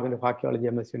 Department of Archaeology,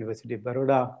 MS University of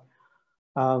Baroda,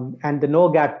 and the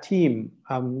NOGAT team,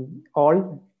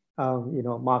 all,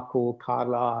 Marco,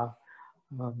 Carla,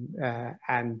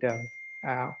 and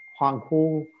Huang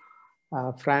Ho,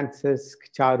 Francis,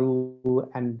 Charu,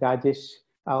 and Rajesh,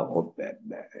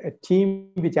 a team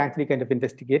which actually kind of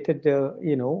investigated,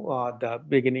 the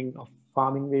beginning of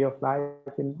farming way of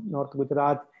life in North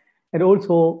Gujarat, and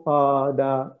also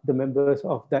the members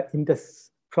of the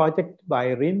Indus project by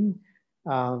RIN,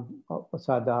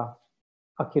 Osada,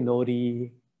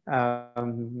 Akinori,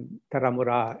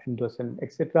 Taramura, Endosan,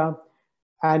 etc.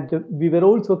 And we were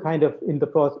also kind of in the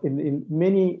process, in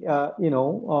many,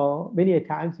 many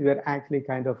times we were actually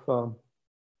kind of,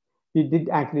 we did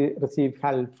actually receive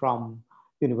help from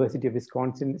University of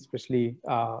Wisconsin, especially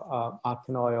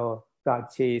Arkanoyo, Brad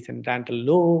Chase, and Randall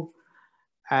Lowe.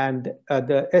 And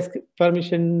the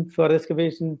permission for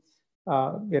excavations,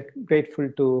 we're grateful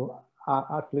to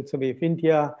Archaeological Survey of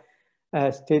India,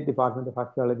 State Department of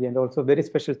Archaeology, and also very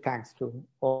special thanks to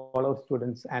all our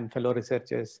students and fellow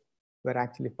researchers who were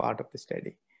actually part of the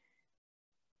study.